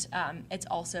 and it's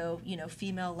also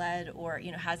female-led, or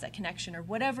has that connection, or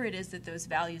whatever it is that those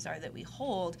values are that we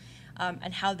hold,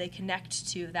 and how they connect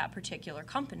to that particular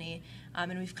company.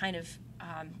 And we've kind of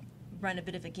run a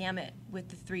bit of a gamut with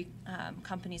the three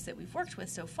companies that we've worked with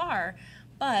so far,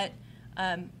 but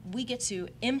we get to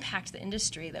impact the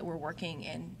industry that we're working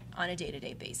in on a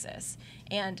day-to-day basis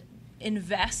and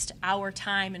invest our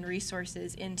time and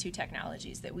resources into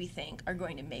technologies that we think are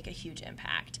going to make a huge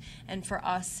impact. And for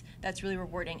us, that's really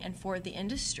rewarding, and for the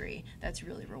industry, that's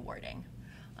really rewarding.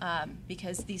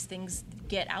 Because these things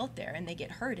get out there and they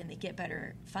get heard and they get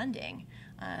better funding,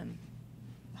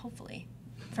 hopefully,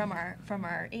 from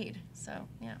our aid. So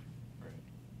yeah.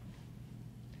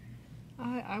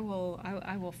 I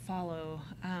will follow,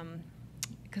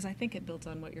 because I think it builds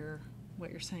on what you're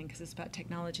saying, because it's about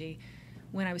technology.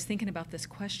 When I was thinking about this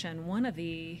question, one of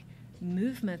the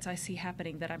movements I see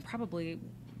happening that I'm probably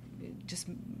just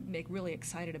really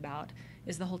excited about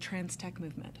is the whole trans tech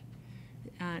movement.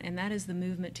 And that is the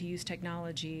movement to use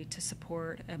technology to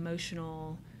support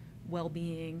emotional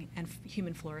well-being and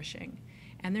human flourishing.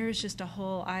 And there is just a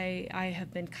whole, I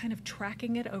have been kind of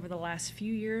tracking it over the last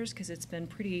few years because it's been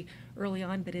pretty early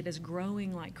on, but it is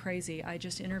growing like crazy. I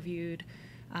just interviewed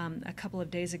a couple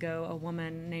of days ago a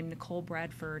woman named Nicole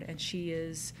Bradford, and she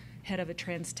is head of a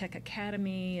trans tech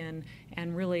academy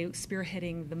and really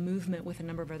spearheading the movement with a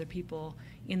number of other people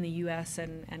in the U.S.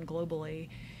 and globally.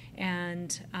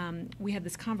 And we had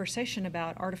this conversation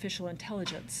about artificial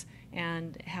intelligence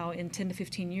and how in 10 to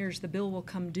 15 years the bill will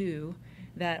come due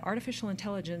that artificial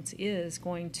intelligence is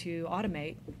going to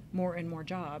automate more and more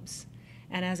jobs.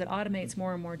 And as it automates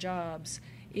more and more jobs,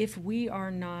 if we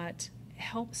are not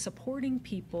supporting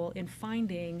people in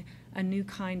finding a new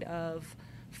kind of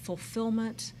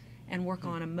fulfillment and work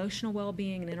on emotional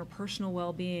well-being and interpersonal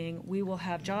well-being, we will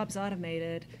have jobs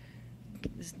automated,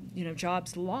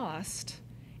 jobs lost.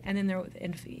 And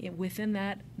then within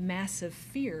that massive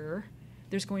fear,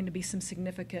 there's going to be some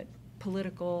significant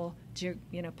political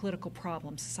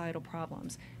problems, societal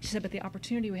problems. She said, but the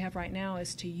opportunity we have right now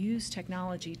is to use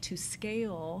technology to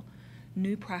scale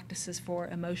new practices for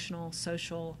emotional,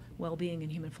 social well-being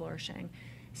and human flourishing.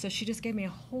 So she just gave me a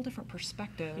whole different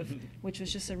perspective, which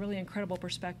was just a really incredible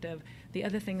perspective. The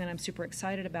other thing that I'm super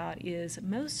excited about is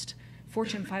most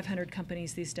Fortune 500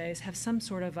 companies these days have some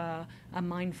sort of a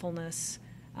mindfulness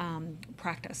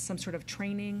practice, some sort of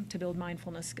training to build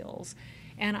mindfulness skills.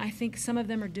 And I think some of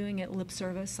them are doing it lip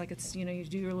service, like it's, you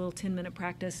do your little 10-minute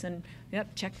practice and,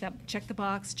 check the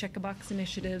box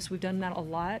initiatives. We've done that a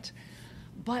lot.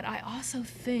 But I also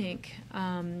think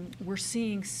we're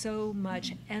seeing so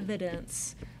much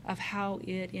evidence of how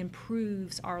it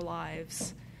improves our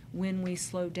lives when we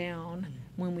slow down,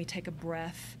 when we take a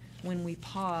breath, when we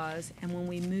pause, and when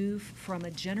we move from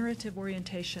a generative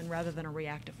orientation rather than a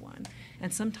reactive one.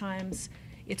 And sometimes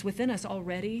it's within us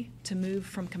already to move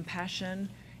from compassion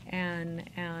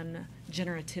and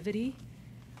generativity,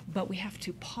 but we have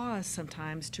to pause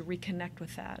sometimes to reconnect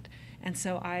with that. And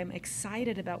so I'm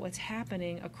excited about what's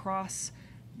happening across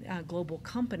global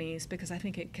companies because I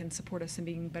think it can support us in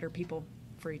being better people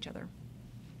for each other.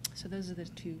 So those are the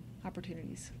two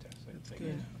opportunities. That's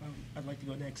good. I'd like to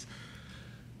go next.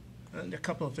 A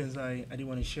couple of things I do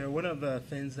want to share. One of the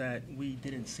things that we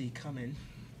didn't see coming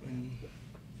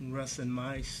in Russ and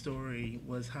my story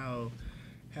was how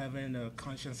having a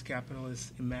conscious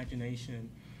capitalist imagination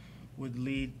would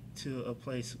lead to a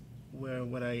place where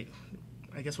what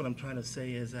I'm trying to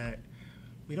say is that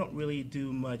we don't really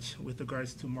do much with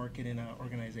regards to marketing our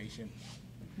organization.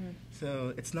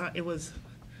 So it was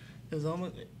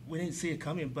almost, we didn't see it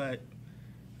coming, but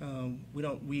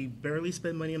we barely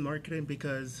spend money on marketing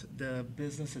because the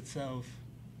business itself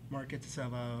markets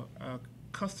itself. Our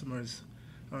customers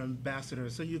are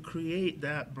ambassadors. So you create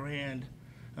that brand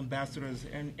ambassadors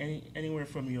and anywhere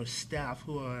from your staff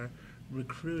who are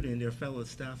recruiting their fellow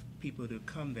staff people to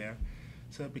come there.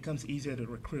 So it becomes easier to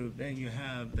recruit. Then you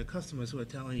have the customers who are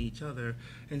telling each other.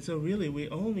 And so really we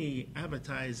only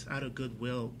advertise out of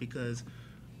goodwill because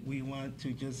we want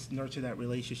to just nurture that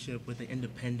relationship with the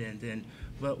independent,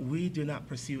 but we do not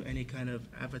pursue any kind of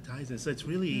advertising. So it's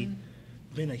really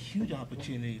been a huge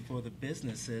opportunity for the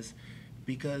businesses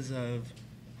because of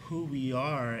who we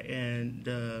are and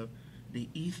the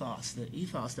ethos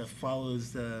that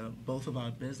follows both of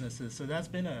our businesses. So that's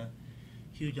been a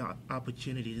huge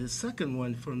opportunity. The second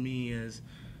one for me is,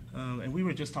 and we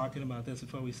were just talking about this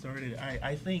before we started,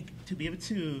 I think to be able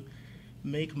to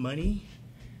make money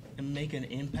and make an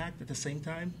impact at the same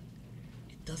time,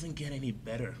 it doesn't get any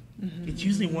better. It's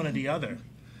usually one or the other.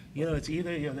 You know, it's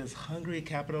either this hungry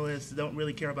capitalists don't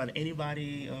really care about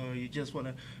anybody, or you just want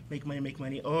to make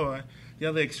money, or the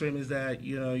other extreme is that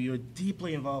you're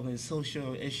deeply involved in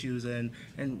social issues and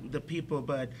the people.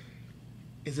 But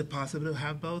is it possible to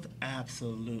have both?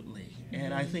 Absolutely.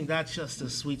 And I think that's just a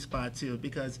sweet spot too,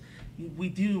 because we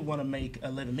do want to make a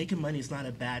living. Making money is not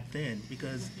a bad thing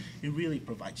because it really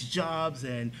provides jobs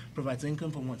and provides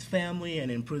income for one's family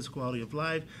and improves quality of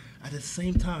life. At the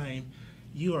same time,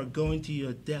 you are going to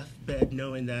your deathbed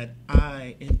knowing that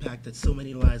I impacted so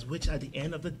many lives, which at the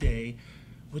end of the day,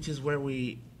 which is where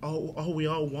we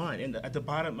all want, and at the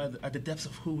bottom, at the depths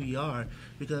of who we are.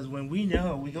 Because when we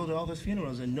go to all those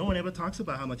funerals and no one ever talks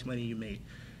about how much money you made.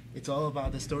 It's all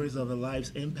about the stories of the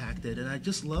lives impacted. And I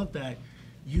just love that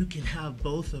you can have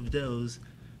both of those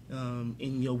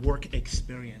in your work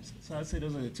experience. So I'd say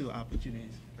those are the two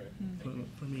opportunities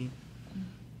for me.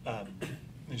 And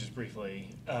just briefly,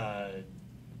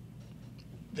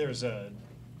 there's a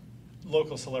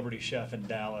local celebrity chef in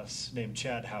Dallas named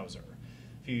Chad Hauser.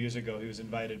 A few years ago, he was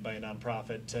invited by a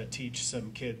nonprofit to teach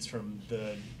some kids from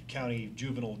the county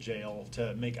juvenile jail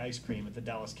to make ice cream at the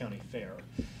Dallas County Fair.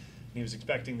 He was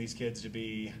expecting these kids to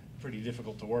be pretty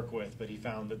difficult to work with, but he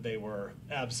found that they were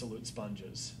absolute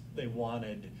sponges. They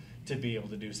wanted to be able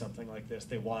to do something like this.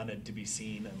 They wanted to be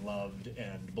seen and loved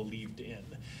and believed in.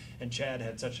 And Chad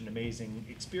had such an amazing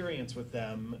experience with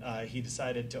them, he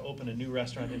decided to open a new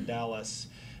restaurant in Dallas.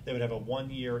 They would have a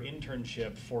one-year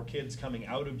internship for kids coming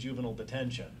out of juvenile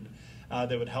detention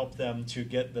that would help them to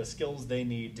get the skills they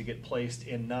need to get placed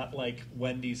in not like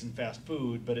Wendy's and fast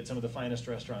food, but at some of the finest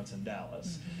restaurants in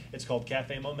Dallas. It's called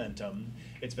Cafe Momentum.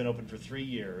 It's been open for 3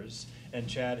 years, and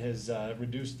Chad has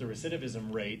reduced the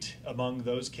recidivism rate among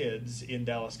those kids in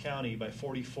Dallas County by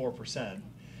 44%,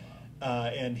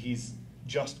 and he's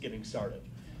just getting started.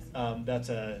 That's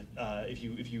if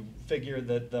you figure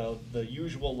that the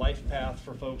usual life path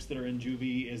for folks that are in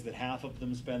juvie is that half of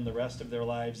them spend the rest of their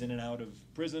lives in and out of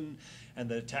prison, and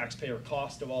the taxpayer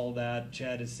cost of all of that,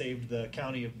 Chad has saved the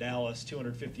county of Dallas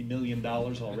 $250 million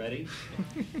already.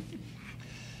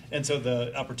 And so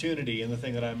the opportunity and the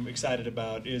thing that I'm excited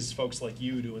about is folks like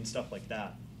you doing stuff like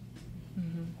that.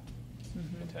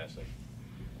 Fantastic.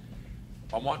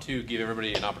 I want to give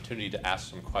everybody an opportunity to ask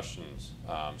some questions.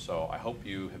 So I hope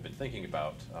you have been thinking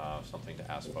about something to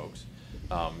ask folks.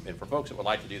 And for folks that would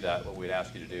like to do that, what we'd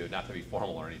ask you to do, not to be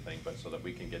formal or anything, but so that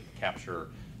we can capture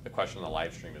the question on the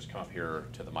live stream, is come up here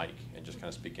to the mic and just kind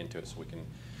of speak into it so we can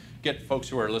get folks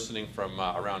who are listening from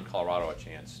around Colorado a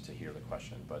chance to hear the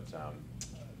question. But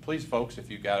please, folks, if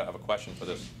you have a question for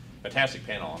this fantastic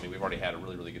panel, I mean, we've already had a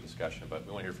really, really good discussion, but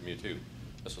we want to hear from you too.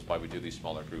 This is why we do these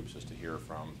smaller groups, is to hear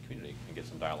from the community and get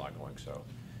some dialogue going. So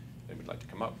if you'd like to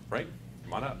come up, right?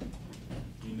 Come on up.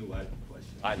 You knew I had a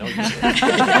question. I know you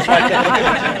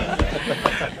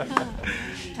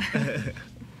did.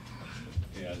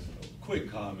 Yeah, quick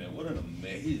comment. What an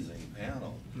amazing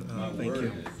panel. My thank word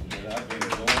you. is that I've been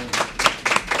going.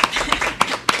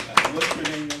 What's your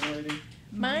name, young lady?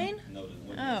 Mine? No, the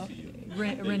one Oh. I see you.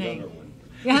 Renee. The other one.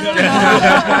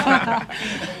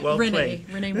 Well Renee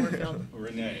played. Moorfield.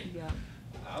 Renee. Yeah.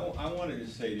 I wanted to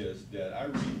say this, that I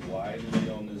read widely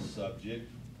on this subject,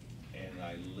 and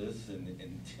I listen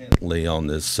intently on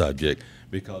this subject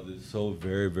because it's so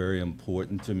very, very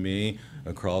important to me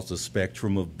across the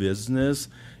spectrum of business.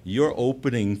 Your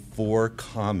opening 4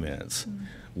 comments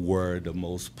were the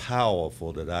most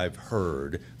powerful that I've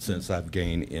heard since I've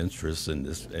gained interest in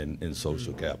this in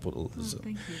social capitalism,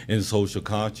 thank you. in social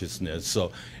consciousness.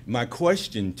 So my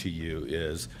question to you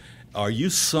is, are you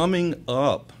summing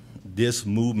up this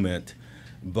movement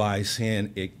by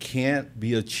saying it can't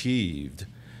be achieved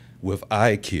with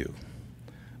IQ,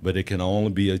 but it can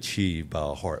only be achieved by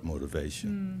a heart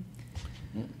motivation?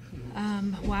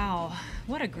 Wow,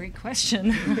 what a great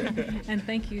question. And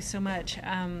thank you so much.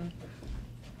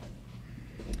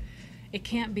 It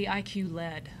can't be IQ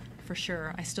led. for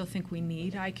sure. I still think we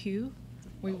need IQ.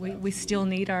 We still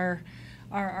need our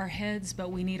heads,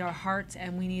 but we need our hearts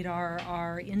and we need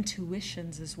our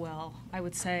intuitions as well. I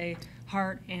would say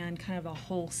heart and kind of a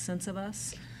whole sense of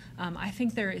us. I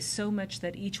think there is so much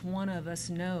that each one of us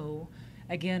know,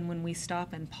 again, when we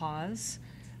stop and pause,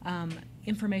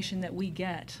 information that we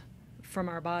get from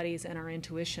our bodies and our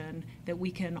intuition that we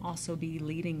can also be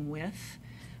leading with.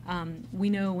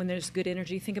 We know when there's good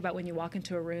energy. Think about when you walk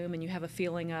into a room and you have a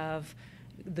feeling of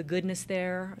the goodness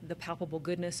there, the palpable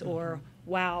goodness, or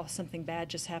wow, something bad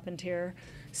just happened here.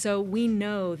 So we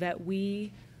know that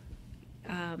we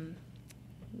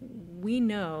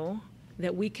know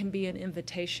that we can be an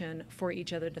invitation for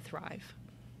each other to thrive.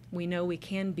 We know we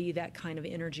can be that kind of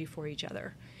energy for each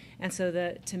other. And so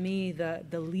to me,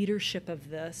 the leadership of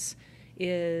this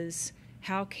is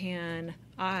how can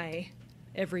I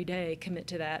every day commit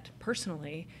to that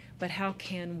personally, but how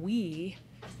can we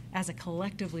as a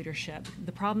collective leadership,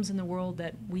 the problems in the world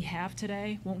that we have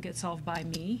today won't get solved by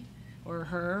me or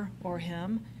her or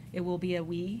him. It will be a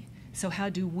we. So how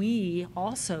do we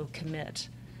also commit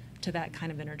to that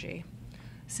kind of energy?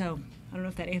 So I don't know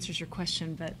if that answers your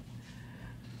question, but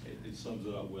It sums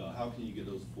it up well. How can you get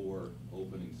those 4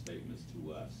 opening statements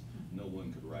to us? No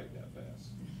one could write that fast.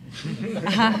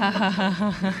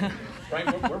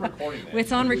 Right, we're recording that.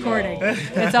 it's on recording.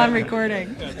 It's on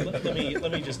recording.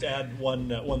 Let me just add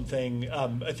one thing.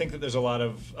 I think that there's a lot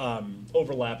of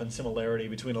overlap and similarity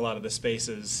between a lot of the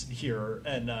spaces here,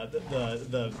 and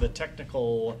the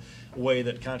technical way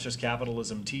that conscious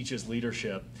capitalism teaches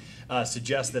leadership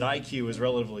suggests that IQ is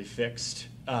relatively fixed.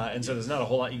 And so there's not a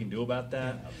whole lot you can do about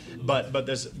that, but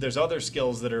there's other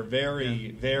skills that are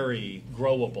very, very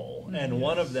growable, and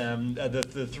one of them,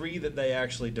 the 3 that they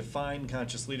actually define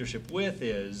conscious leadership with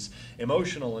is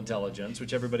emotional intelligence,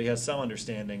 which everybody has some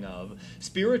understanding of,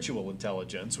 spiritual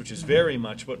intelligence, which is very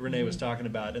much what Renee was talking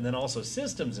about, and then also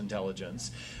systems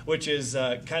intelligence, which is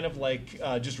kind of like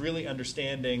just really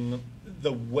understanding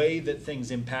the way that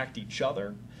things impact each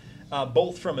other.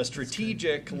 Both from a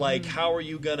strategic, like how are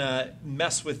you going to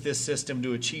mess with this system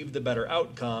to achieve the better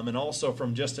outcome, and also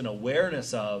from just an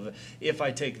awareness of, if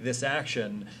I take this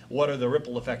action, what are the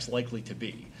ripple effects likely to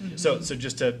be? So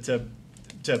just to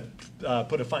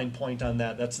put a fine point on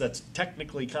that, that's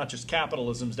technically conscious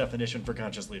capitalism's definition for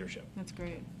conscious leadership. That's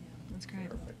great. That's great.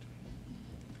 Perfect.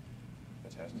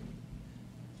 Fantastic.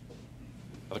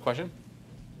 Other question?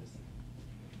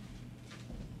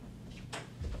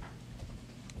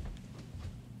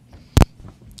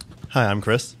 Hi, I'm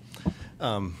Chris.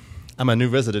 I'm a new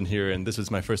resident here, and this is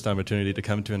my first opportunity to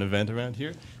come to an event around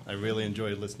here. I really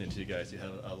enjoyed listening to you guys. You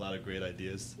had a lot of great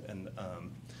ideas, and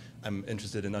I'm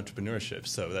interested in entrepreneurship,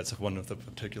 so that's one of the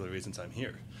particular reasons I'm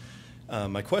here.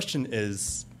 My question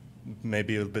is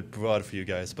maybe a little bit broad for you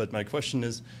guys, but my question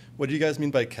is, what do you guys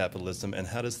mean by capitalism, and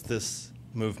how does this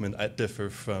movement differ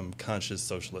from conscious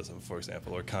socialism, for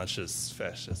example, or conscious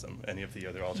fascism, any of the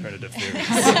other alternative theories?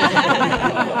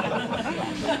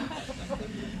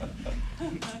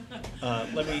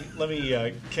 Let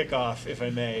me kick off, if I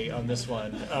may, on this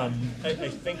one. I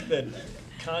think that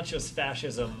conscious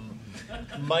fascism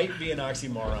might be an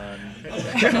oxymoron,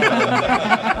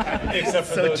 except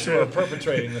for those who are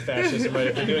perpetrating the fascism. Right?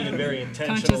 If they're doing it very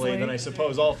intentionally, then I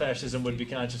suppose all fascism would be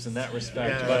conscious in that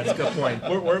respect. Yeah, but that's a good point.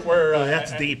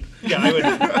 That's deep. Yeah, I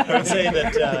would say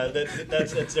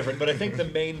that's different. But I think the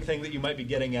main thing that you might be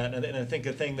getting at, and I think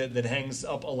the thing that hangs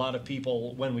up a lot of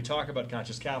people when we talk about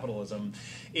conscious capitalism,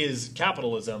 is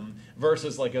capitalism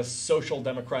versus like a social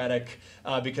democratic.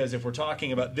 Because if we're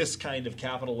talking about this kind of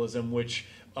capitalism, which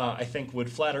I think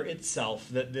would flatter itself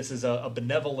that this is a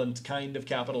benevolent kind of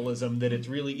capitalism, that it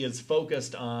really is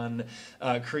focused on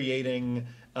creating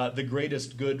the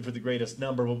greatest good for the greatest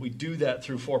number, but we do that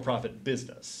through for-profit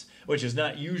business, which is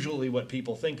not usually what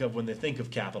people think of when they think of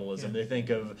capitalism. They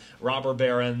think of robber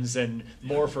barons and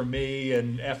more for me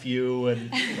and F you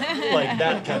and like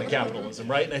that kind of capitalism,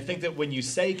 right? And I think that when you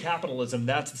say capitalism,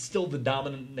 that's still the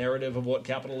dominant narrative of what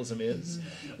capitalism is.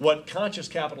 What conscious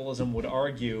capitalism would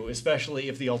argue, especially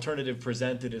if the alternative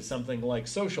presented is something like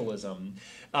socialism,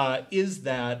 is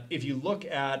that if you look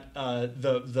at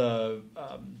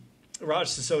Raj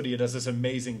Sisodia does this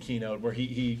amazing keynote where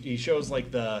he shows like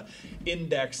the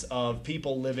index of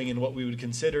people living in what we would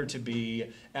consider to be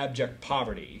abject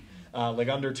poverty, like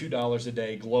under $2 a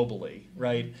day globally,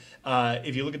 right?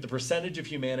 If you look at the percentage of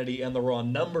humanity and the raw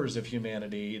numbers of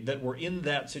humanity that were in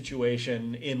that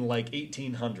situation in like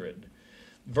 1800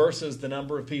 versus the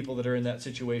number of people that are in that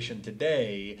situation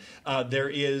today, there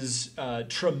is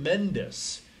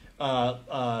tremendous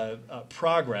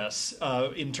progress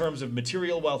in terms of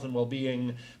material wealth and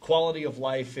well-being, quality of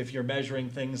life, if you're measuring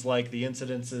things like the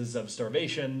incidences of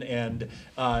starvation and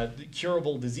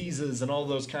curable diseases and all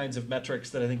those kinds of metrics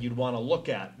that I think you'd want to look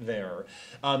at there.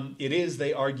 It is,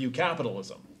 they argue,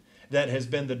 capitalism that has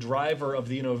been the driver of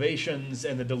the innovations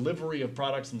and the delivery of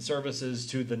products and services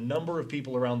to the number of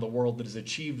people around the world that has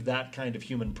achieved that kind of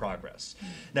human progress.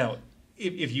 Now,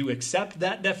 if you accept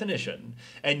that definition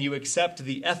and you accept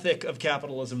the ethic of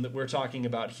capitalism that we're talking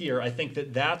about here, I think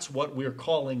that that's what we're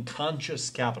calling conscious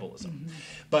capitalism. Mm-hmm.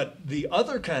 But the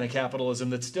other kind of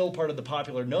capitalism that's still part of the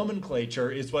popular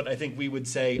nomenclature is what I think we would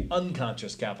say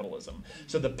unconscious capitalism.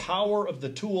 So the power of the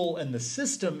tool and the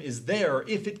system is there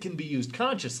if it can be used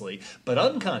consciously, but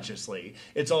unconsciously,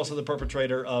 it's also the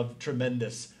perpetrator of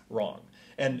tremendous wrong.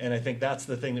 And I think that's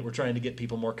the thing that we're trying to get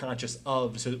people more conscious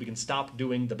of so that we can stop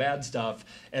doing the bad stuff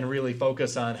and really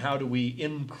focus on how do we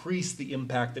increase the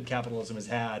impact that capitalism has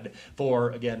had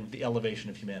for, again, the elevation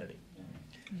of humanity.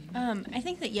 I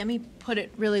think that Yemi put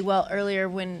it really well earlier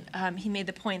when he made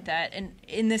the point that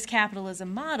in this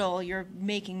capitalism model, you're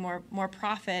making more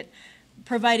profit,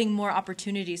 providing more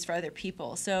opportunities for other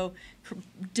people. So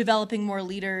developing more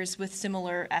leaders with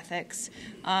similar ethics,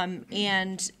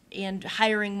 and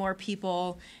hiring more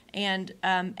people, and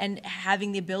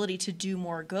having the ability to do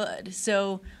more good.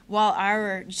 So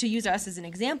to use us as an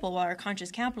example, while our conscious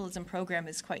capitalism program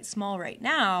is quite small right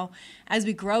now, as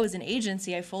we grow as an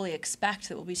agency, I fully expect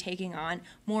that we'll be taking on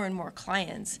more and more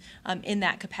clients in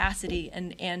that capacity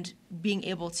and being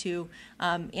able to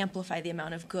amplify the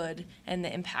amount of good and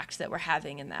the impact that we're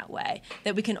having in that way,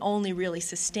 that we can only really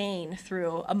sustain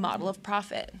through a model of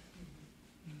profit.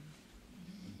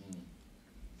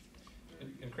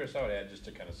 And Chris, I would add, just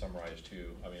to kind of summarize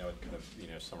too, I mean, I would kind of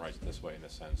summarize it this way, in the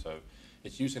sense of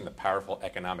it's using the powerful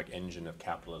economic engine of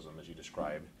capitalism, as you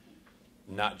described,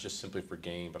 not just simply for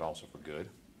gain, but also for good.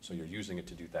 So you're using it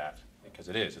to do that, because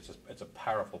it's a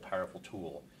powerful, powerful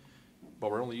tool,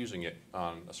 but we're only using it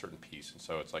on a certain piece. And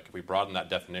so it's like, if we broaden that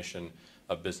definition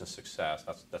of business success,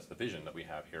 that's the vision that we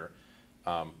have here,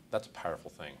 that's a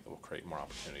powerful thing that will create more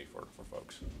opportunity for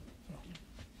folks. So.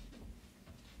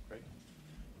 Great.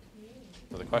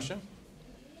 Another question?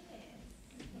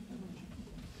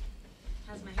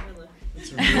 How's my hair look?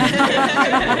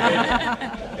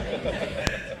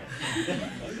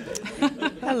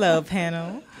 Hello,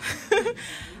 panel.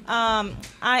 I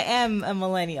am a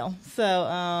millennial, so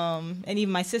and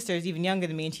even my sister is even younger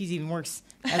than me, and she's even worse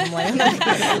as a millennial.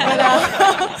 But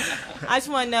I just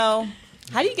want to know,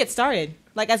 how do you get started?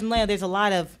 Like, as a millennial, there's a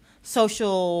lot of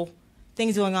social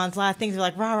things going on. There's a lot of things that are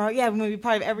like, rah, yeah, we want to be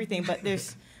part of everything, but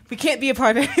we can't be a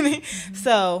part of everything.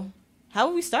 So how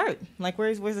would we start? Like,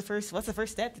 what's the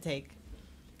first step to take?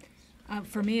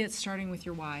 For me, it's starting with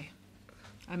your why.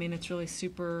 I mean, it's really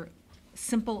super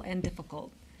simple and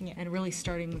difficult. Yeah. And really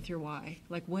starting with your why.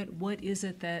 Like, what is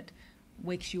it that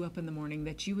wakes you up in the morning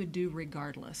that you would do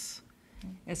regardless?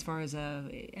 As far as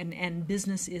and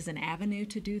business is an avenue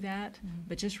to do that,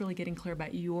 but just really getting clear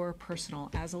about your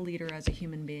personal, as a leader, as a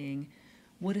human being,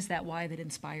 what is that why that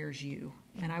inspires you?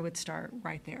 And I would start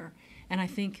right there. And I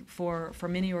think for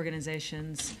many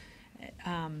organizations,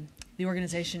 the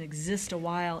organization exists a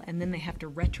while, and then they have to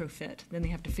retrofit. Then they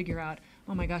have to figure out,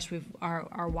 oh my gosh,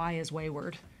 our why is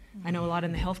wayward. I know a lot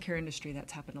in the healthcare industry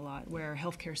that's happened a lot, where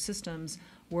healthcare systems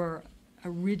were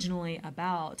originally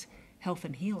about health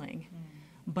and healing,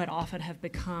 but often have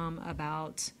become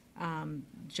about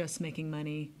just making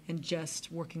money and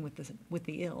just working with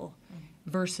the ill,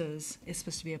 versus it's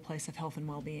supposed to be a place of health and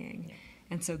well-being. Yeah.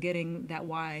 And so getting that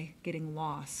why, getting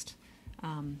lost,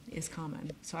 is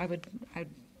common. So I'd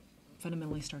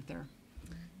fundamentally start there.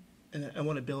 And I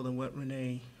want to build on what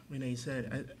Renee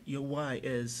said. Your why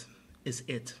is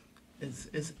it.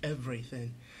 It's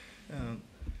everything.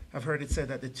 I've heard it said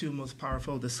that the two most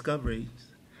powerful discoveries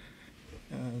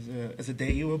is the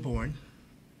day you were born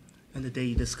and the day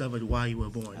you discovered why you were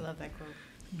born. I love that quote.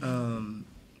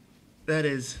 That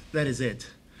is it.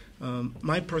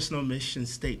 My personal mission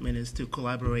statement is to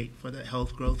collaborate for the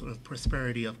health, growth, and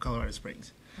prosperity of Colorado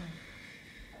Springs.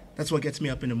 That's what gets me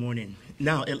up in the morning.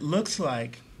 Now, it looks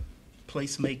like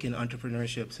placemaking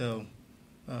entrepreneurship, so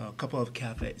a couple of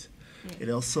cafes. It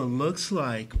also looks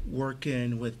like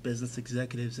working with business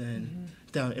executives and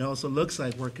down. It also looks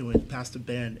like working with Pastor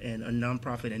Ben and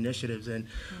nonprofit initiatives.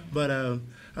 But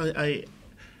I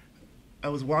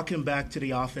was walking back to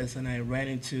the office and I ran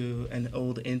into an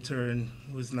old intern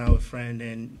who's now a friend,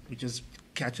 and we just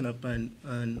catching up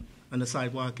on the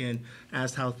sidewalk and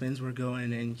asked how things were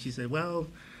going, and she said, "Well,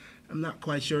 I'm not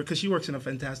quite sure," because she works in a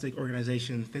fantastic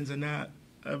organization. Things are not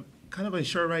kind of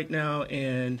unsure right now,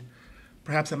 and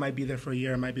perhaps I might be there for a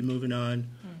year, I might be moving on,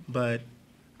 but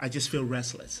I just feel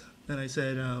restless. And I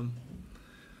said,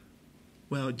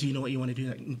 well, do you know what you want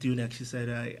to do next? She said,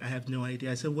 I have no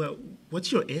idea. I said, well,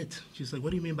 what's your it? She's like,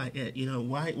 what do you mean by it? You know,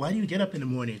 why do you get up in the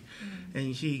morning?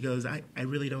 And she goes, I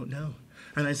really don't know.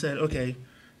 And I said, okay,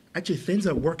 actually things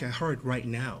are working hard right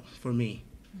now for me.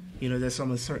 You know, there's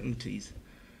some uncertainties,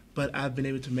 but I've been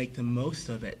able to make the most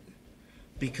of it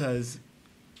because,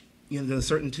 you know, the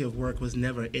uncertainty of work was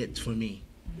never it for me.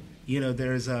 You know,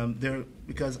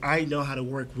 because I know how to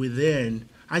work within,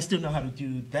 I still know how to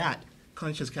do that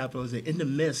conscious capitalism in the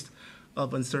midst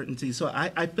of uncertainty. So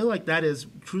I feel like that is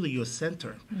truly your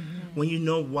center. When you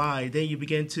know why, then you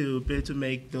begin to be able to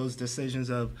make those decisions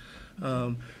of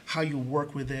how you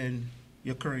work within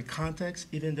your current context,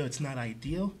 even though it's not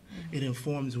ideal. It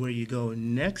informs where you go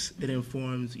next. It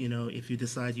informs, you know, if you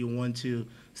decide you want to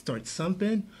start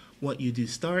something, what you do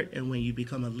start, and when you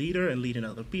become a leader and leading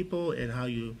other people, and how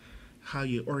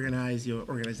you organize your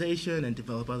organization and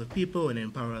develop other people and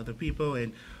empower other people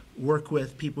and work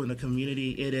with people in the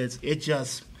community. It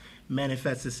just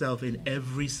manifests itself in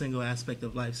every single aspect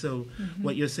of life. So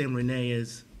what you're saying, Renee,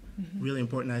 is really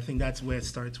important. I think that's where it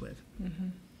starts with.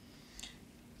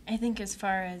 I think as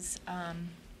far as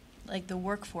like the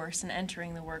workforce and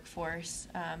entering the workforce,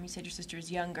 you said your sister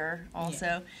is younger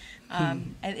also. I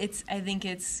think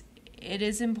it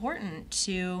is important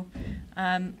to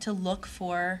look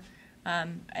for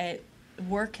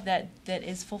work that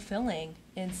is fulfilling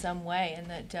in some way and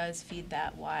that does feed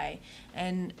that why.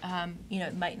 And you know,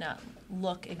 it might not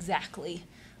look exactly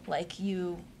like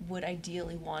you would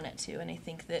ideally want it to. And I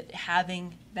think that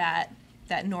having that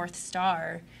North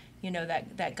Star, you know,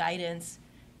 that guidance,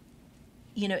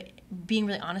 you know, being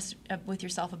really honest with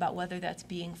yourself about whether that's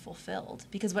being fulfilled.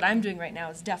 Because what I'm doing right now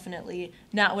is definitely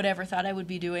not what I ever thought I would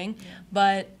be doing,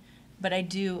 but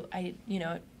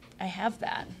I have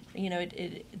that, you know,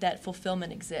 that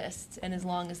fulfillment exists, and as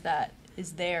long as that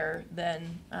is there,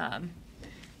 then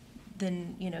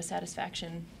you know,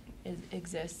 satisfaction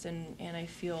exists, and I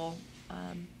feel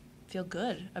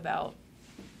good about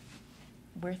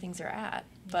where things are at.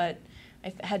 But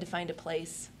I've had to find a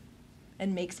place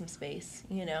and make some space,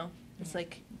 you know. It's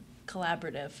like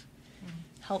collaborative.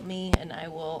 Help me, and I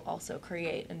will also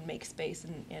create and make space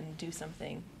and do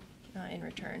something in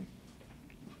return.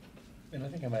 And I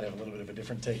think I might have a little bit of a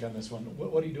different take on this one.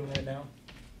 What are you doing right now?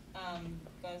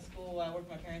 Go to school, I work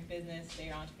for my parents' business,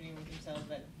 they're entrepreneurs themselves,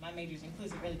 but my major is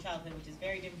inclusive early childhood, which is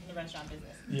very different from the restaurant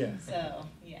business. Yeah. So,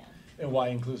 yeah. And why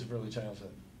inclusive early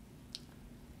childhood?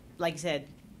 Like you said,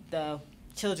 the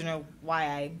children are why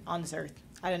I'm on this earth.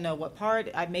 I don't know what part,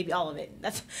 maybe all of it.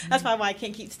 That's probably why I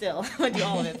can't keep still. I do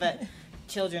all of it, but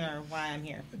children are why I'm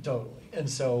here. Totally. And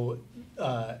so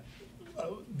I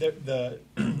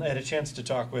had a chance to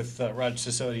talk with Raj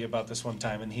Sisodi about this one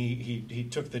time, and he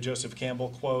took the Joseph Campbell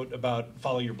quote about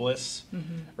follow your bliss,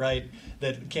 right?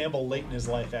 That Campbell late in his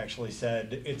life actually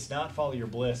said, it's not follow your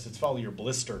bliss, it's follow your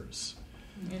blisters.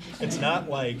 It's not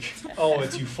like, oh,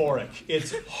 it's euphoric.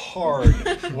 It's hard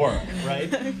work,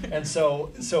 right? And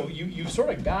so you sort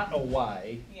of got a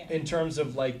why in terms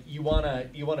of like you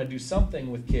wanna do something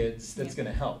with kids that's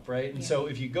gonna help, right? And so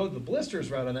if you go the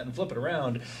blisters route on that and flip it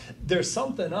around, there's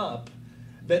something up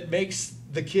that makes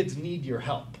the kids need your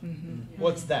help.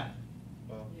 What's that?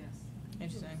 Well,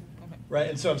 interesting. Okay. Right,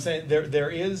 and so I'm saying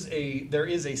there is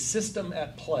a system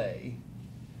at play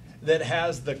that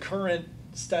has the current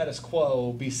status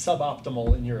quo be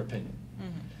suboptimal in your opinion.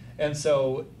 And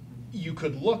so you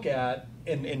could look at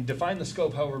and define the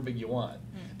scope however big you want,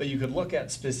 but you could look at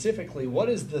specifically what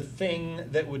is the thing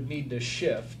that would need to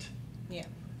shift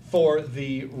for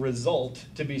the result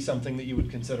to be something that you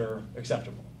would consider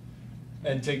acceptable.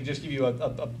 And to just give you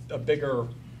a bigger,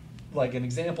 like an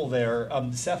example there,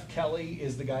 Seth Kelly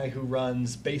is the guy who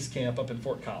runs Base Camp up in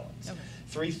Fort Collins. Okay.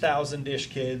 3,000-ish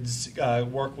kids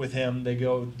work with him. They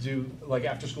go do like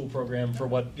after-school program for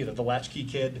what, you know, the latchkey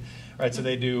kid, right? So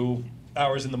they do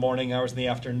hours in the morning, hours in the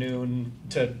afternoon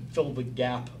to fill the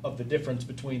gap of the difference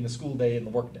between the school day and the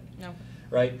work day,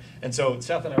 right? And so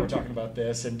Seth and I were talking about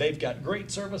this, and they've got great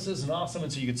services and awesome,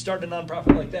 and so you could start a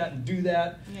nonprofit like that and do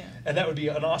that, and that would be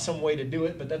an awesome way to do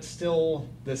it, but that's still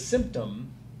the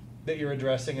symptom that you're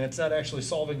addressing, and it's not actually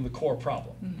solving the core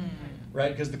problem,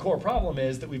 right? Because the core problem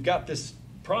is that we've got this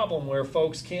problem where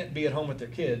folks can't be at home with their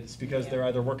kids because they're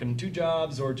either working 2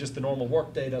 jobs or just the normal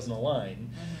work day doesn't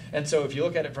align. And so if you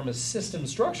look at it from a system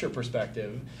structure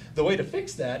perspective, the way to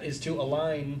fix that is to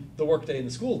align the work day and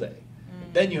the school day,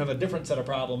 Then you have a different set of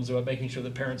problems about making sure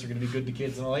that parents are going to be good to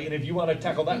kids and all that. And if you want to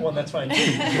tackle that one, that's fine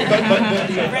too.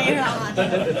 But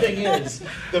the thing is,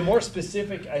 the more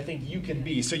specific I think you can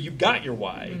be, so you've got your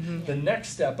why. The next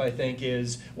step, I think,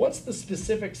 is what's the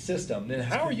specific system and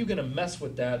how are you going to mess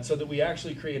with that so that we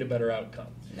actually create a better outcome?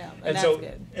 No, And that's so,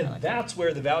 good. I and like that's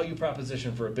where the value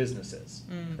proposition for a business is,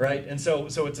 right? And so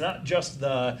it's not just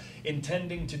the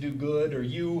intending to do good or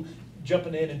you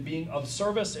jumping in and being of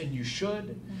service, and you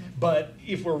should. But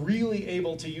if we're really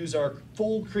able to use our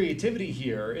full creativity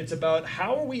here, it's about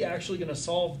how are we actually going to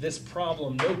solve this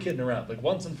problem, no kidding around, like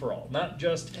once and for all. Not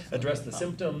just address the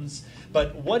symptoms,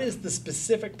 but what is the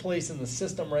specific place in the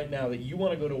system right now that you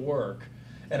want to go to work?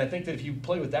 And I think that if you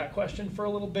play with that question for a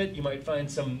little bit, you might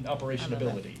find some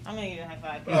operationability. I'm going to give you a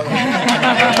high five.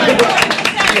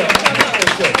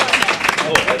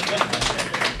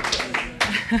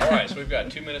 All right, so we've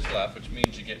got 2 minutes left, which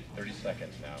means you get 30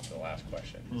 seconds now for the last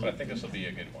question. But I think this will be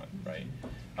a good one, right?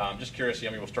 Just curious,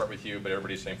 Yemi, we'll start with you, but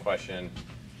everybody's same question.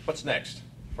 What's next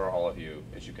for all of you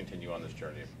as you continue on this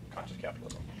journey of conscious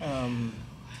capitalism?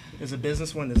 There's a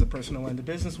business one, there's a personal one. The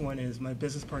business one is my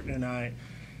business partner and I,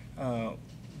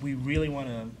 we really want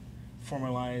to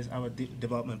formalize our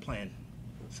development plan.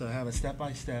 So have a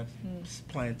step-by-step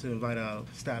plan to invite our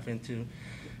staff into.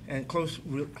 And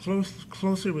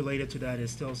closely related to that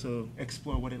is to also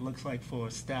explore what it looks like for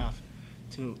staff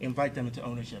to invite them into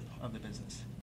ownership of the business.